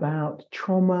 about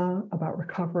trauma, about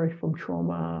recovery from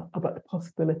trauma, about the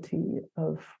possibility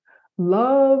of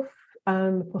love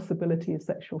and the possibility of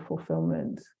sexual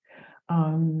fulfillment.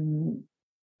 And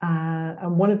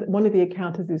one of the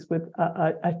encounters is with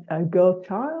a girl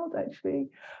child,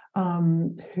 actually,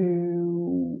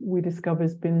 who we discover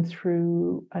has been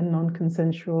through a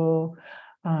non-consensual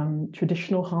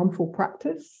traditional harmful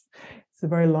practice. It's a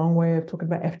very long way of talking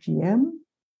about FGM.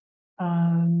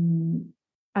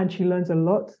 And she learns a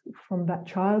lot from that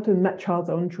child, and that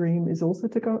child's own dream is also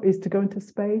to go into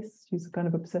space. She's kind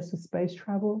of obsessed with space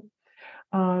travel.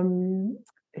 Who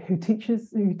teaches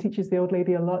the old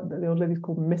lady a lot. The old lady's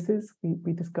called Mrs.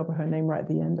 We discover her name right at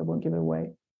the end. I won't give it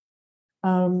away.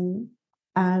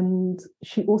 And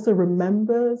she also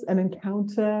remembers an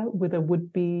encounter with a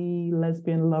would-be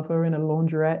lesbian lover in a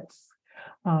laundrette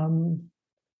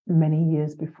many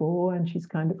years before, and she's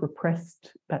kind of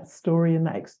repressed that story and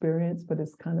that experience, but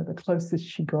it's kind of the closest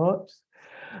she got.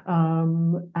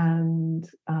 And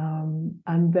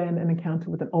then an encounter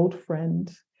with an old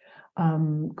friend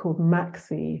called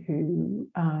Maxie, who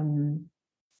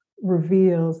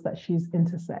reveals that she's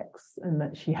intersex and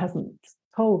that she hasn't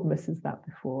told Mrs. that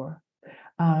before,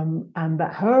 and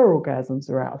that her orgasms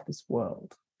are out of this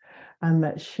world, and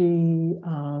that she,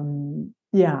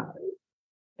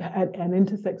 an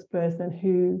intersex person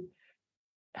who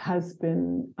has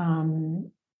been,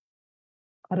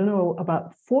 I don't know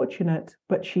about fortunate,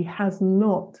 but she has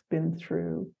not been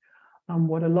through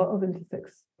what a lot of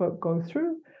intersex folk go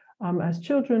through as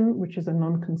children, which is a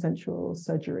non-consensual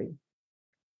surgery.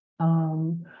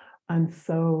 And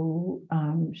so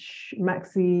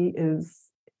Maxie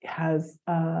has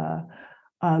a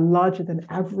larger than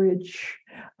average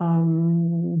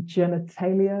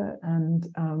genitalia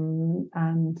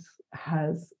and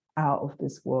has out of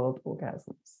this world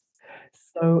orgasms.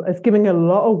 So it's giving a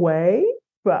lot away,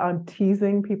 but I'm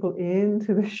teasing people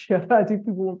into the show. I do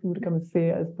want people to come and see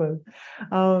it, I suppose.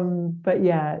 But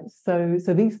yeah, so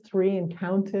these 3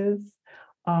 encounters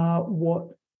are what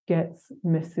gets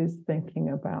Mrs. thinking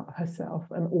about herself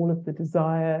and all of the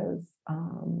desires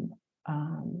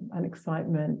and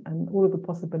excitement and all of the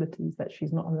possibilities that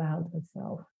she's not allowed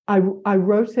herself. I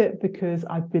wrote it because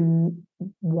I've been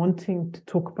wanting to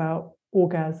talk about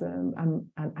orgasm and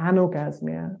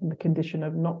anorgasmia and the condition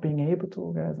of not being able to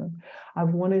orgasm,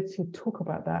 I've wanted to talk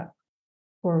about that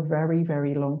for a very,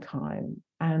 very long time.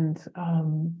 And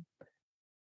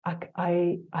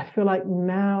I feel like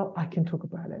now I can talk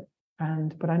about it.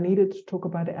 But I needed to talk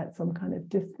about it at some kind of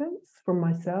distance from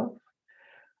myself.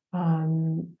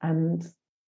 And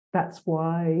that's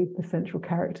why the central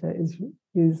character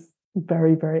is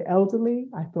very, very elderly.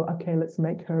 I thought, okay, let's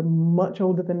make her much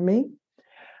older than me.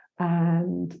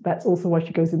 And that's also why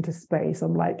she goes into space.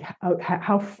 I'm like,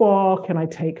 how far can I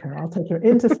take her? I'll take her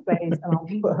into space and I'll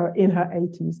put her in her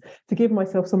 80s to give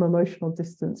myself some emotional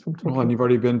distance from talking. Well, and you've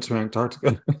already been to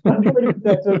Antarctica. I've already been to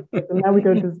Antarctica, and now we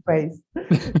go into space.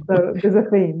 So there's a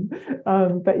theme.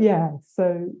 But yeah,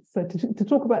 so to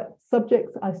talk about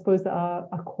subjects, I suppose, that are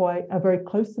very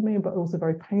close to me, but also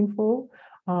very painful.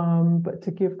 But to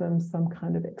give them some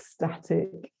kind of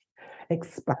ecstatic,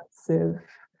 expansive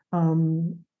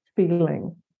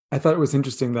feeling. I thought it was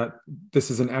interesting that this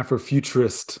is an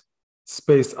Afrofuturist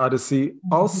space odyssey,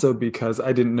 also because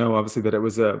I didn't know, obviously, that it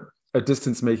was a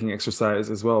distance-making exercise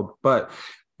as well, but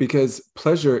because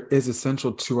pleasure is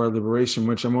essential to our liberation,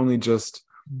 which I'm only just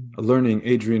learning.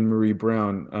 Adrienne Maree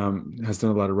Brown has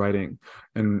done a lot of writing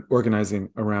and organizing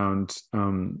around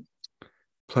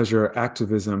pleasure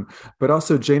activism, but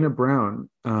also Jana Brown,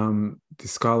 the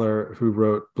scholar who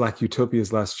wrote Black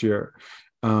Utopias last year,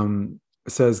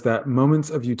 says that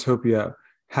moments of utopia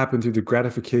happen through the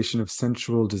gratification of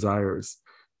sensual desires.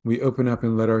 We open up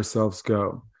and let ourselves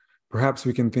go. Perhaps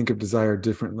we can think of desire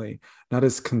differently, not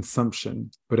as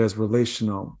consumption, but as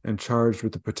relational and charged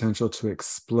with the potential to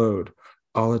explode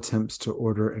all attempts to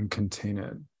order and contain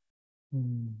it.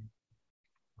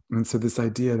 And so this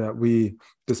idea that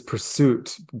this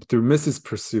pursuit, through Mrs.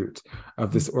 Pursuit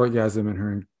of this orgasm and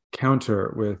her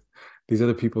encounter with these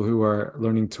other people who are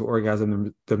learning to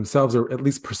orgasm themselves, or at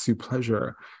least pursue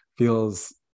pleasure,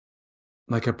 feels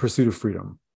like a pursuit of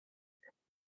freedom.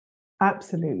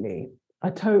 Absolutely.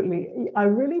 I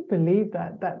really believe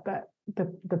that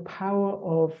the power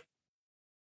of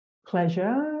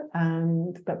pleasure,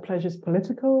 and that pleasure is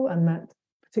political, and that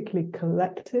particularly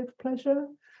collective pleasure.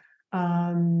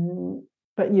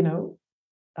 But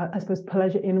I suppose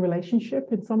pleasure in relationship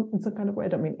in some kind of way. I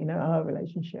don't mean a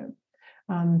relationship.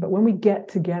 But when we get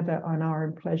together on our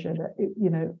own pleasure, that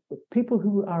people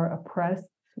who are oppressed,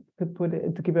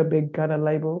 to give a big gunner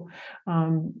label,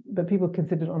 but people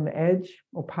considered on the edge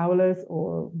or powerless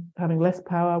or having less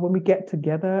power, when we get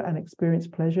together and experience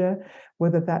pleasure,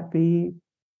 whether that be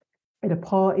in a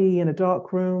party, in a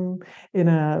dark room, in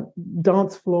a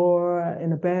dance floor,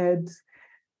 in a bed,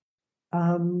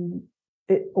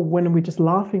 or when we're just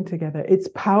laughing together, it's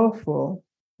powerful.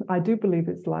 I do believe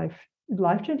it's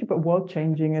life-changing, but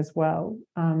world-changing as well.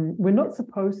 We're not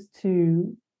supposed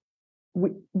to,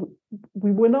 we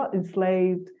were not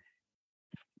enslaved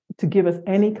to give us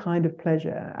any kind of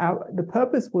pleasure. The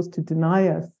purpose was to deny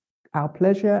us our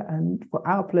pleasure, and for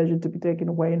our pleasure to be taken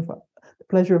away, and for the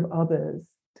pleasure of others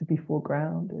to be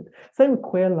foregrounded. Same with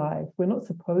queer life. We're not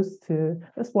supposed to,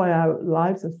 that's why our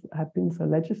lives have been so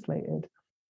legislated.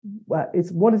 Well,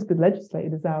 it's what has been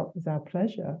legislated is our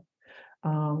pleasure.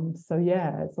 So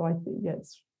I think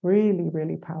it's really,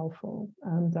 really powerful,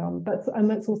 and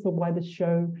that's also why the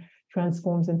show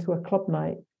transforms into a club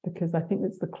night, because I think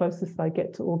it's the closest I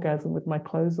get to orgasm with my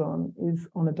clothes on is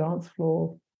on a dance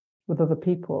floor with other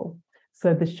people.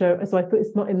 So the show, so I thought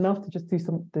it's not enough to just do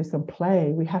some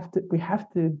play. We have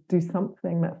to do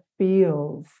something that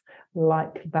feels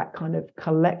like that kind of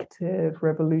collective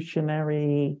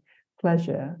revolutionary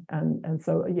pleasure. And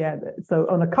so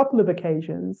on a couple of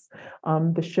occasions,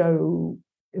 the show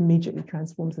immediately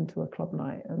transforms into a club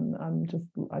night, and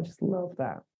I just love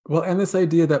that. Well, and this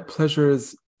idea that pleasure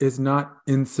is not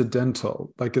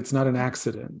incidental, like it's not an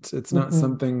accident. It's not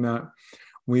something that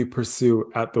we pursue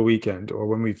at the weekend or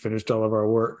when we finished all of our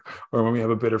work or when we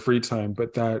have a bit of free time,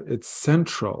 but that it's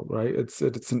central, right? It's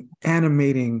an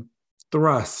animating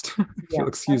thrust, if you'll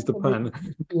excuse the pun.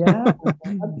 Yeah,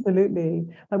 absolutely.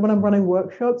 Like when I'm running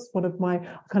workshops, one of my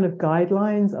kind of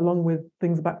guidelines, along with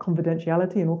things about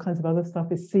confidentiality and all kinds of other stuff,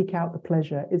 is seek out the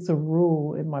pleasure. It's a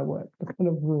rule in my work, the kind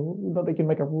of rule. Not that you can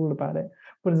make a rule about it,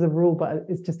 but it's a rule, but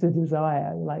it's just a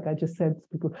desire. Like I just said to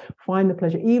people, find the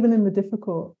pleasure, even in the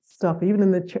difficult stuff, even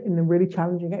in the really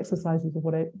challenging exercises or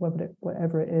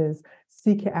whatever it is,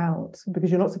 seek it out, because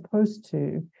you're not supposed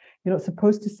to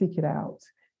seek it out.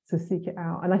 To seek it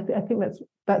out. And I think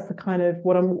that's the kind of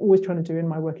what I'm always trying to do in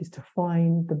my work, is to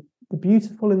find the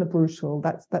beautiful in the brutal.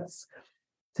 That's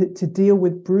to deal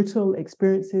with brutal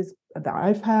experiences that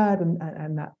I've had and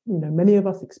that many of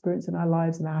us experience in our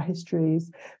lives and our histories,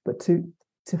 but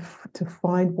to to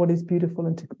find what is beautiful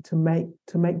and to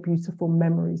make beautiful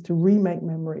memories, to remake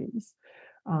memories,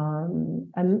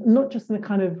 and not just in a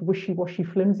kind of wishy-washy,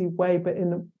 flimsy way, but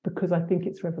because I think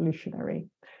it's revolutionary.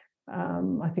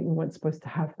 I think we weren't supposed to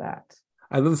have that.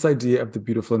 I love this idea of the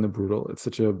beautiful and the brutal. It's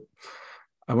such a,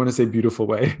 I want to say, beautiful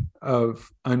way of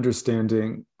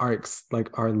understanding our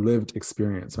lived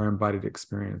experience, our embodied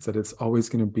experience, that it's always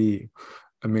going to be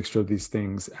a mixture of these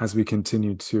things as we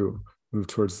continue to move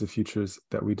towards the futures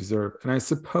that we deserve. And I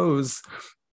suppose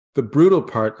the brutal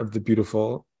part of the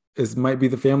beautiful might be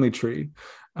the family tree.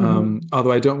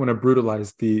 Although I don't want to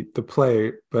brutalize the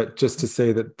play, but just to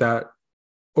say that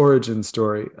origin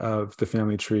story of the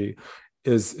family tree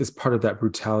is part of that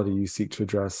brutality you seek to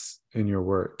address in your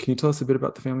work. Can you tell us a bit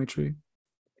about the family tree?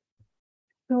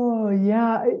 Oh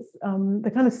yeah, it's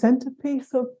the kind of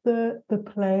centerpiece of the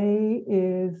play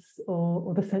is,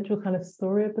 or the central kind of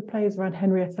story of the play is around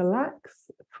Henrietta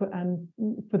Lacks. And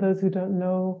for those who don't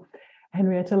know,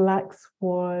 Henrietta Lacks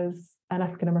was an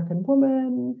African-American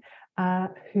woman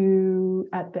who,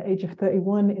 at the age of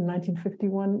 31 in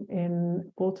 1951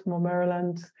 in Baltimore,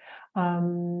 Maryland,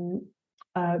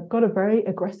 got a very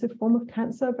aggressive form of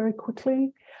cancer very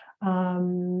quickly,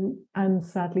 and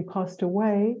sadly passed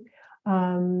away.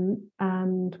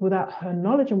 And without her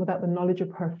knowledge and without the knowledge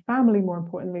of her family, more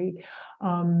importantly,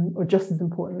 or just as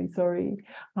importantly,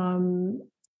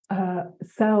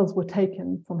 cells were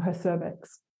taken from her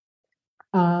cervix.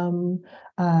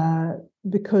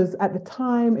 Because at the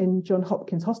time in Johns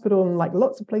Hopkins Hospital, and like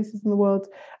lots of places in the world,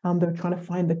 they were trying to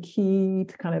find the key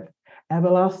to kind of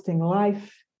everlasting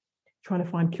life, trying to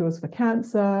find cures for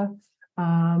cancer.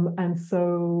 And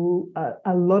so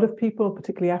a lot of people,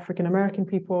 particularly African-American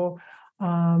people,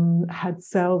 had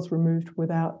cells removed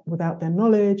without their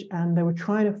knowledge. And they were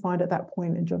trying to find at that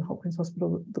point in Johns Hopkins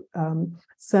Hospital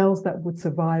cells that would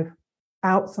survive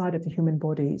outside of the human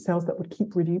body, cells that would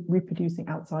keep reproducing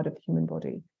outside of the human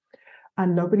body.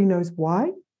 And nobody knows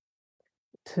why.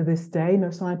 To this day, no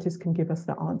scientist can give us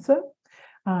the answer.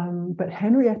 But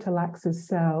Henrietta Lacks's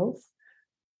cells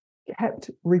kept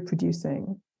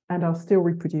reproducing and are still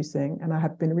reproducing, and I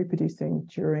have been reproducing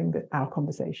during our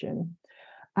conversation.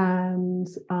 And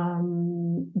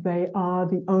they are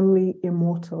the only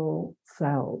immortal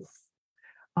cells.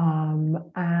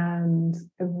 And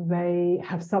they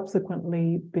have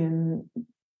subsequently been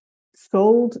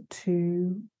sold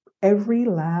to every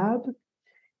lab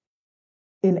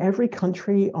in every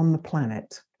country on the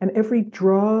planet, and every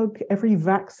drug, every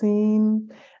vaccine,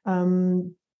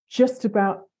 just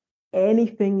about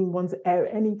anything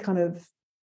any kind of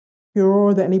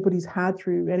cure that anybody's had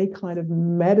through any kind of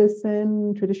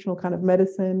medicine, traditional kind of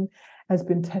medicine, has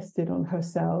been tested on her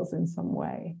cells in some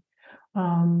way.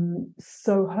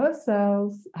 So her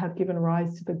cells have given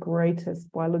rise to the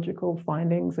greatest biological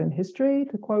findings in history,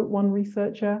 to quote one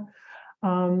researcher.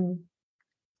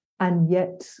 And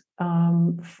yet,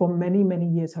 for many, many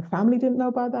years, her family didn't know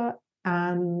about that.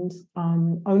 And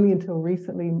only until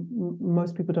recently,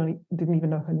 most people didn't even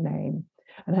know her name.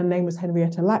 And her name was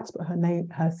Henrietta Lacks, but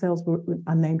her cells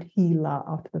are named Gila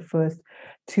after the first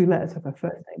two letters of her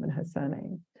first name and her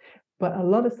surname. But a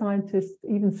lot of scientists,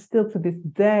 even still to this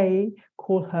day,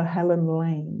 call her Helen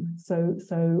Lane. So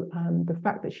the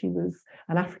fact that she was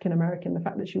an African-American, the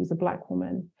fact that she was a Black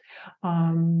woman,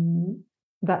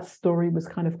 that story was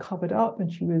kind of covered up,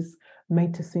 and she was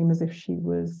made to seem as if she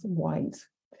was white.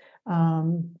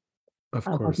 Of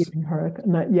course. Giving her,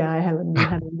 Helen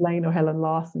Lane or Helen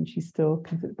Larson, she's still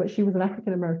considered, but she was an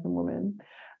African-American woman.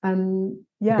 And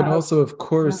but also, of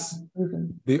course,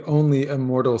 the only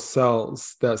immortal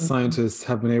cells that scientists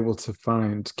have been able to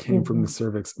find came from the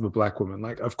cervix of a Black woman.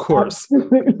 Like, of course.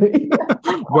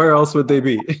 Where else would they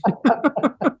be?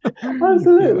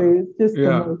 Absolutely. It's just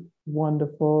the most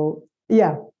wonderful.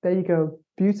 Yeah, there you go.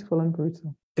 Beautiful and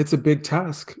brutal. It's a big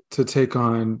task to take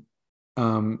on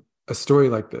a story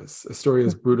like this, a story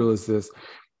as brutal as this.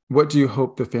 What do you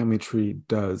hope the family tree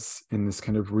does in this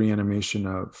kind of reanimation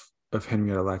of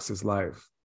Henrietta Lacks's life?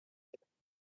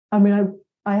 I mean,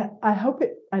 I hope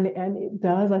it, and it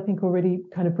does, I think, already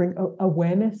kind of bring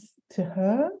awareness to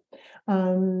her.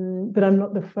 But I'm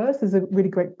not the first. There's a really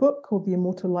great book called The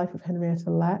Immortal Life of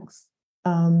Henrietta Lacks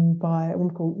by a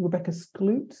woman called Rebecca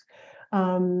Skloot,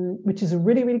 which is a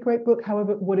really, really great book.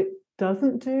 However, what it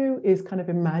doesn't do is kind of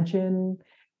imagine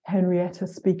Henrietta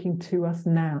speaking to us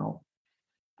now,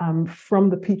 from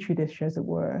the petri dish, as it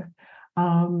were.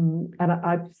 And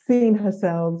I've seen her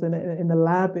cells in the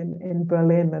lab in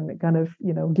Berlin, and kind of,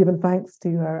 given thanks to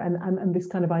her, and this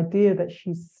kind of idea that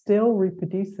she's still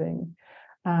reproducing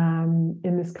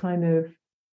in this kind of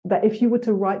that if you were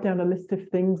to write down a list of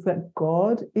things that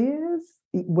God is,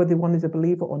 whether one is a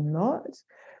believer or not,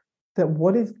 that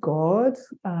what is God?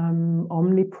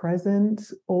 Omnipresent,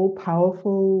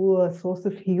 all-powerful, a source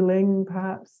of healing,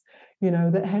 perhaps,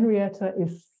 that Henrietta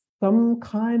is some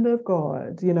kind of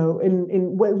God,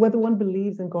 in whether one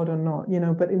believes in God or not,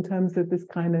 but in terms of this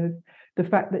kind of, the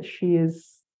fact that she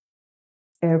is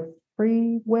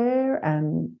everywhere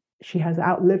and she has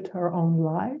outlived her own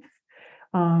life,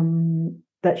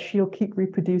 that she'll keep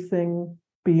reproducing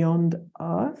beyond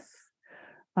us.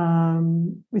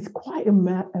 It's quite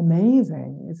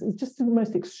amazing. It's just the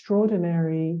most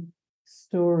extraordinary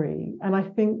story. And I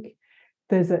think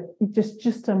there's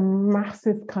just a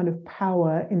massive kind of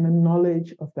power in the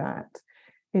knowledge of that,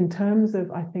 in terms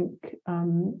of, I think,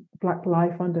 Black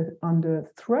life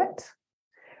under threat,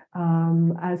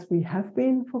 as we have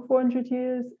been for 400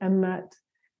 years, and that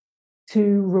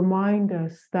to remind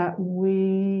us that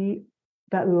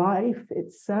our life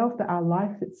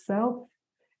itself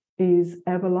is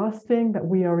everlasting, that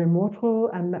we are immortal,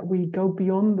 and that we go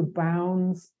beyond the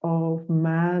bounds of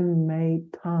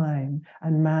man-made time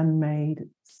and man-made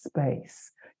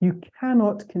space. You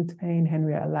cannot contain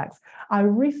Henrietta Lacks. I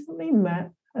recently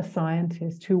met a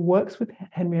scientist who works with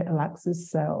Henrietta Lacks's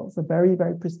cells, a very,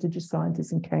 very prestigious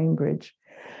scientist in Cambridge.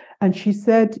 And she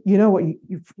said, you know what,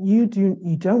 you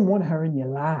don't want her in your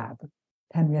lab,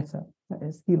 Henrietta, that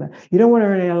is Healer. You don't want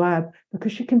her in your lab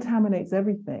because she contaminates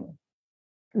everything.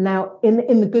 Now,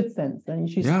 in the good sense, and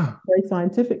she's very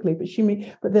scientifically,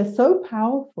 but they're so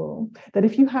powerful that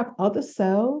if you have other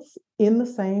cells in the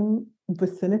same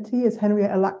vicinity as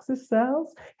Henrietta Lacks's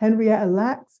cells, Henrietta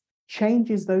Lacks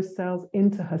changes those cells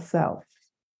into herself.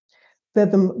 They're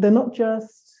not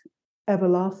just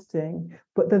everlasting,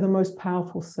 but they're the most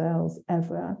powerful cells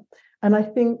ever. And I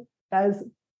think as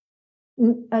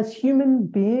human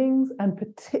beings, and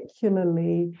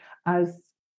particularly as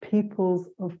peoples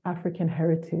of African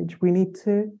heritage, we need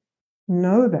to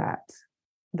know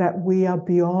that we are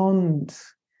beyond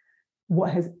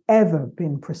what has ever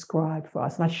been prescribed for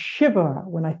us. And I shiver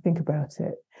when I think about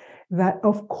it, that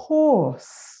of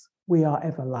course we are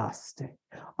everlasting.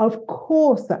 Of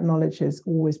course that knowledge has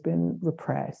always been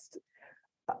repressed.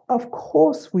 Of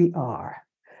course we are.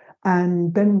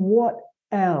 And then what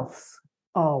else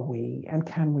are we and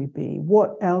can we be?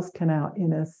 What else can our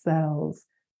inner selves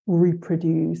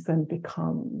reproduce and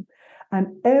become?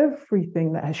 And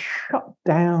everything that has shut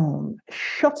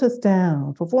us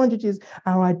down for 400 years,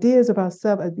 our ideas of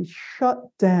ourselves have been shut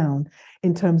down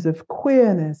in terms of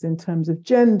queerness, in terms of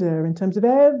gender, in terms of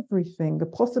everything, the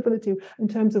possibility, in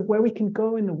terms of where we can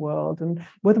go in the world, and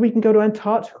whether we can go to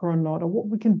Antarctica or not, or what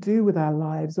we can do with our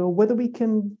lives, or whether we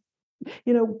can,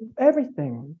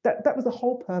 everything. That was the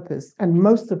whole purpose, and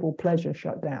most of all, pleasure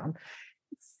shut down.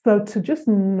 So to just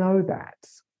know that,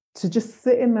 to just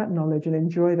sit in that knowledge and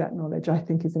enjoy that knowledge, I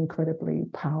think is incredibly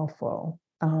powerful.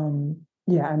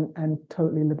 And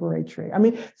totally liberatory.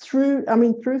 Through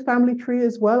Family Tree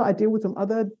as well, I deal with some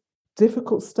other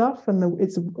difficult stuff, and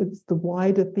it's the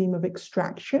wider theme of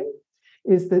extraction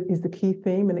is the key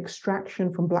theme, and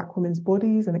extraction from Black women's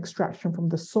bodies, and extraction from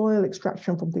the soil,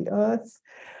 extraction from the earth.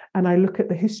 And I look at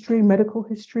the medical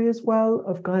history as well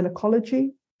of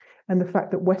gynecology, and the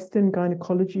fact that Western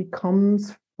gynecology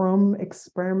comes from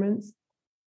experiments,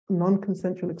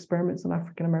 non-consensual experiments on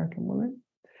African American women.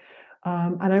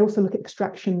 And I also look at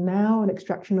extraction now, and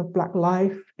extraction of Black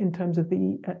life in terms of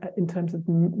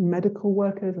medical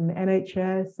workers and the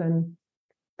NHS, and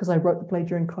because I wrote the play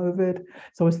during COVID,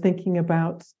 so I was thinking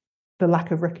about the lack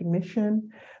of recognition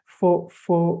for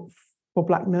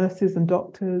Black nurses and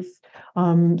doctors.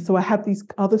 So I have these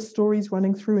other stories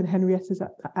running through, and Henrietta's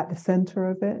at the center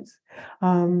of it.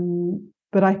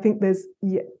 But I think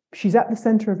she's at the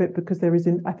center of it because there is,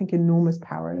 I think, enormous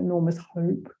power and enormous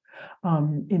hope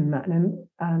in that,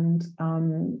 and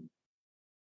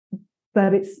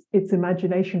that it's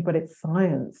imagination, but it's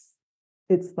science.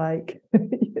 It's like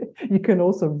you can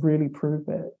also really prove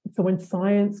it. So when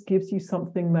science gives you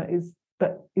something that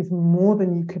is more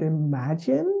than you could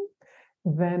imagine,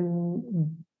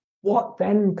 then what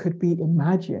then could be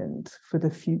imagined for the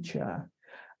future?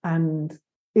 And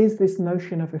is this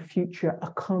notion of a future a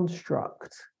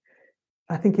construct?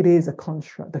 I think it is a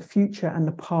construct. The future and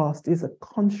the past is a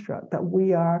construct, that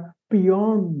we are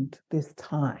beyond this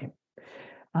time.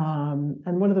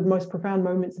 And one of the most profound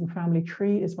moments in Family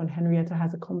Tree is when Henrietta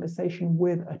has a conversation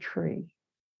with a tree,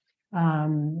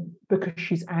 because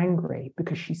she's angry,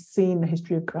 because she's seen the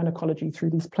history of gynecology through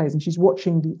these plays, and she's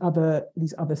watching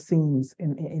these other scenes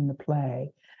in the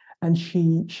play. And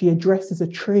she addresses a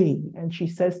tree, and she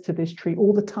says to this tree,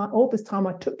 all this time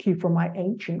I took you for my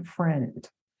ancient friend.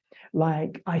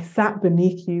 like, I sat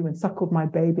beneath you and suckled my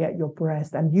baby at your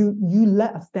breast, and you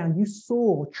let us down. You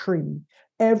saw, tree,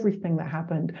 everything that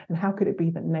happened. And how could it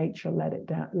be that nature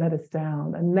let us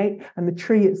down? And the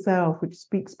tree itself, which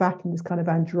speaks back in this kind of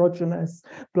androgynous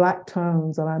black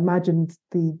tones. And I imagined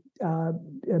the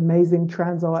amazing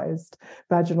trans artist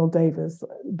Vaginal Davis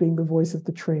being the voice of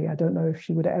the tree. I don't know if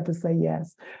she would ever say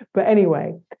yes. But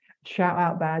anyway, shout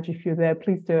out, Badge, if you're there,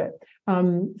 please do it.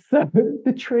 So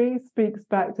the tree speaks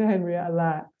back to Henrietta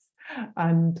Lacks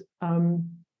and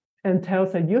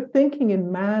tells her, you're thinking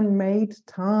in man-made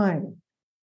time.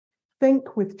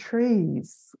 Think with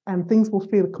trees and things will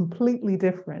feel completely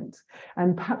different.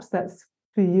 And perhaps that's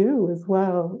for you as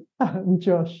well,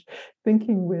 Josh,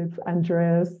 thinking with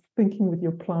Andreas, thinking with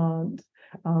your plant,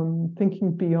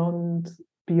 thinking beyond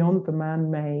the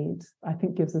man-made, I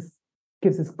think gives us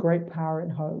great power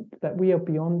and hope that we are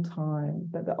beyond time,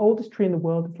 that the oldest tree in the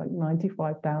world is like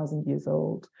 95,000 years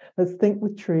old. Let's think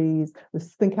with trees.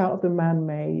 Let's think out of the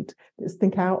man-made. Let's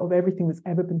think out of everything that's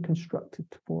ever been constructed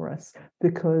for us,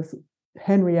 because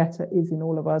Henrietta is in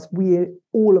all of us.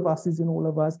 All of us is in all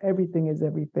of us. Everything is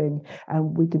everything.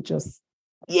 And we could just,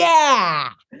 yeah.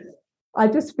 I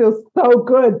just feel so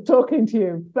good talking to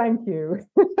you. Thank you.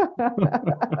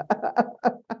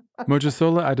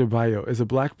 Mojisola Adebayo is a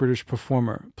Black British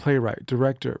performer, playwright,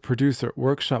 director, producer,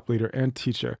 workshop leader, and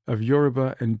teacher of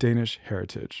Yoruba and Danish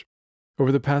heritage.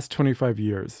 Over the past 25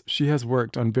 years, she has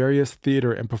worked on various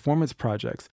theater and performance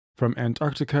projects from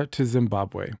Antarctica to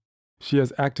Zimbabwe. She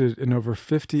has acted in over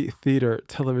 50 theater,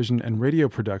 television, and radio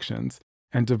productions,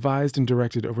 and devised and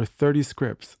directed over 30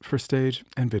 scripts for stage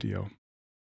and video.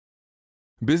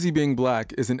 Busy Being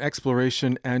Black is an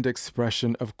exploration and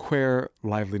expression of queer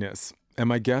liveliness, and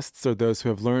my guests are those who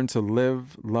have learned to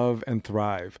live, love, and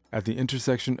thrive at the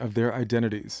intersection of their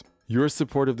identities. Your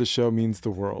support of the show means the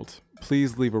world.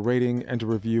 Please leave a rating and a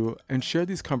review and share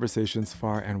these conversations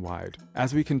far and wide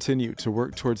as we continue to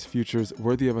work towards futures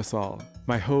worthy of us all.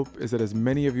 My hope is that as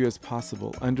many of you as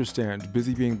possible understand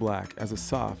Busy Being Black as a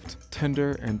soft,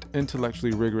 tender, and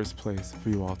intellectually rigorous place for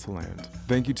you all to land.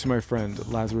 Thank you to my friend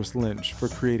Lazarus Lynch for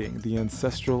creating the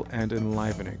ancestral and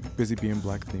enlivening Busy Being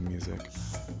Black theme music.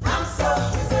 I'm so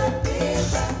busy being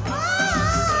black.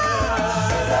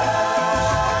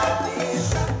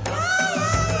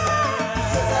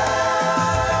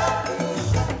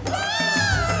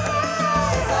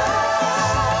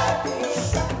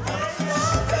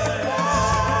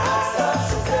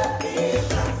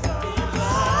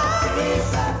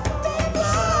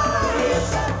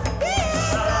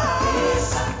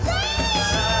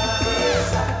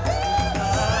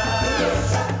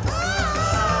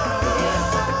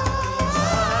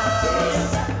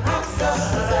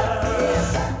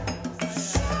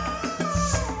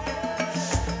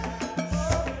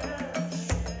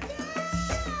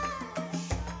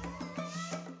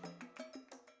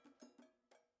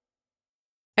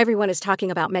 Everyone is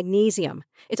talking about magnesium.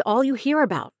 It's all you hear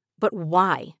about. But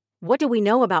why? What do we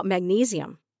know about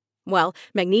magnesium? Well,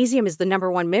 magnesium is the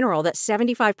 #1 mineral that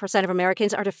 75% of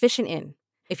Americans are deficient in.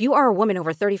 If you are a woman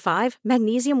over 35,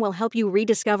 magnesium will help you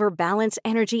rediscover balance,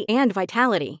 energy, and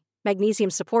vitality.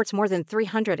 Magnesium supports more than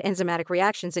 300 enzymatic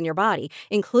reactions in your body,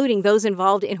 including those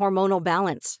involved in hormonal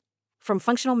balance. From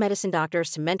functional medicine doctors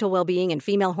to mental well-being and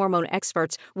female hormone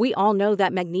experts, we all know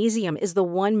that magnesium is the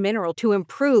one mineral to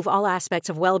improve all aspects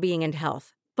of well-being and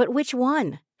health. But which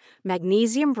one?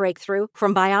 Magnesium Breakthrough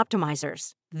from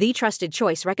Bioptimizers, the trusted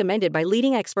choice recommended by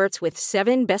leading experts with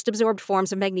 7 best-absorbed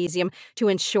forms of magnesium to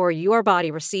ensure your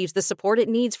body receives the support it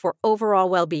needs for overall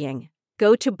well-being.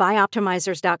 Go to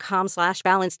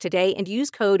bioptimizers.com/balance today and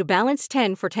use code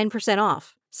BALANCE10 for 10%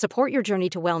 off. Support your journey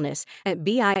to wellness at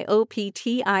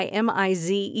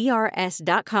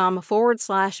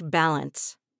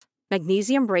bioptimizers.com/balance.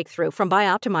 Magnesium Breakthrough from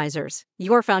Bioptimizers,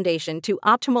 your foundation to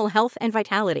optimal health and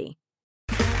vitality.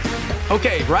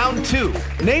 Okay, round 2.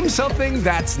 Name something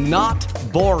that's not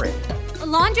boring. A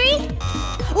laundry?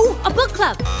 Ooh, a book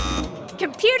club.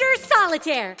 Computer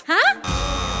solitaire, huh?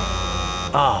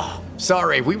 Ah,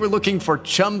 sorry, we were looking for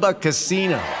Chumba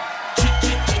Casino.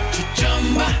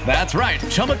 That's right.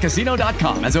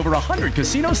 ChumbaCasino.com has over 100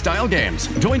 casino-style games.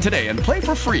 Join today and play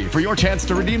for free for your chance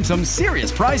to redeem some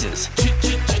serious prizes.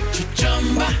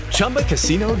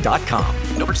 ChumbaCasino.com.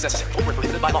 No purchase necessary. Void where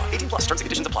prohibited by law. 18+ terms and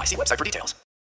conditions apply. See website for details.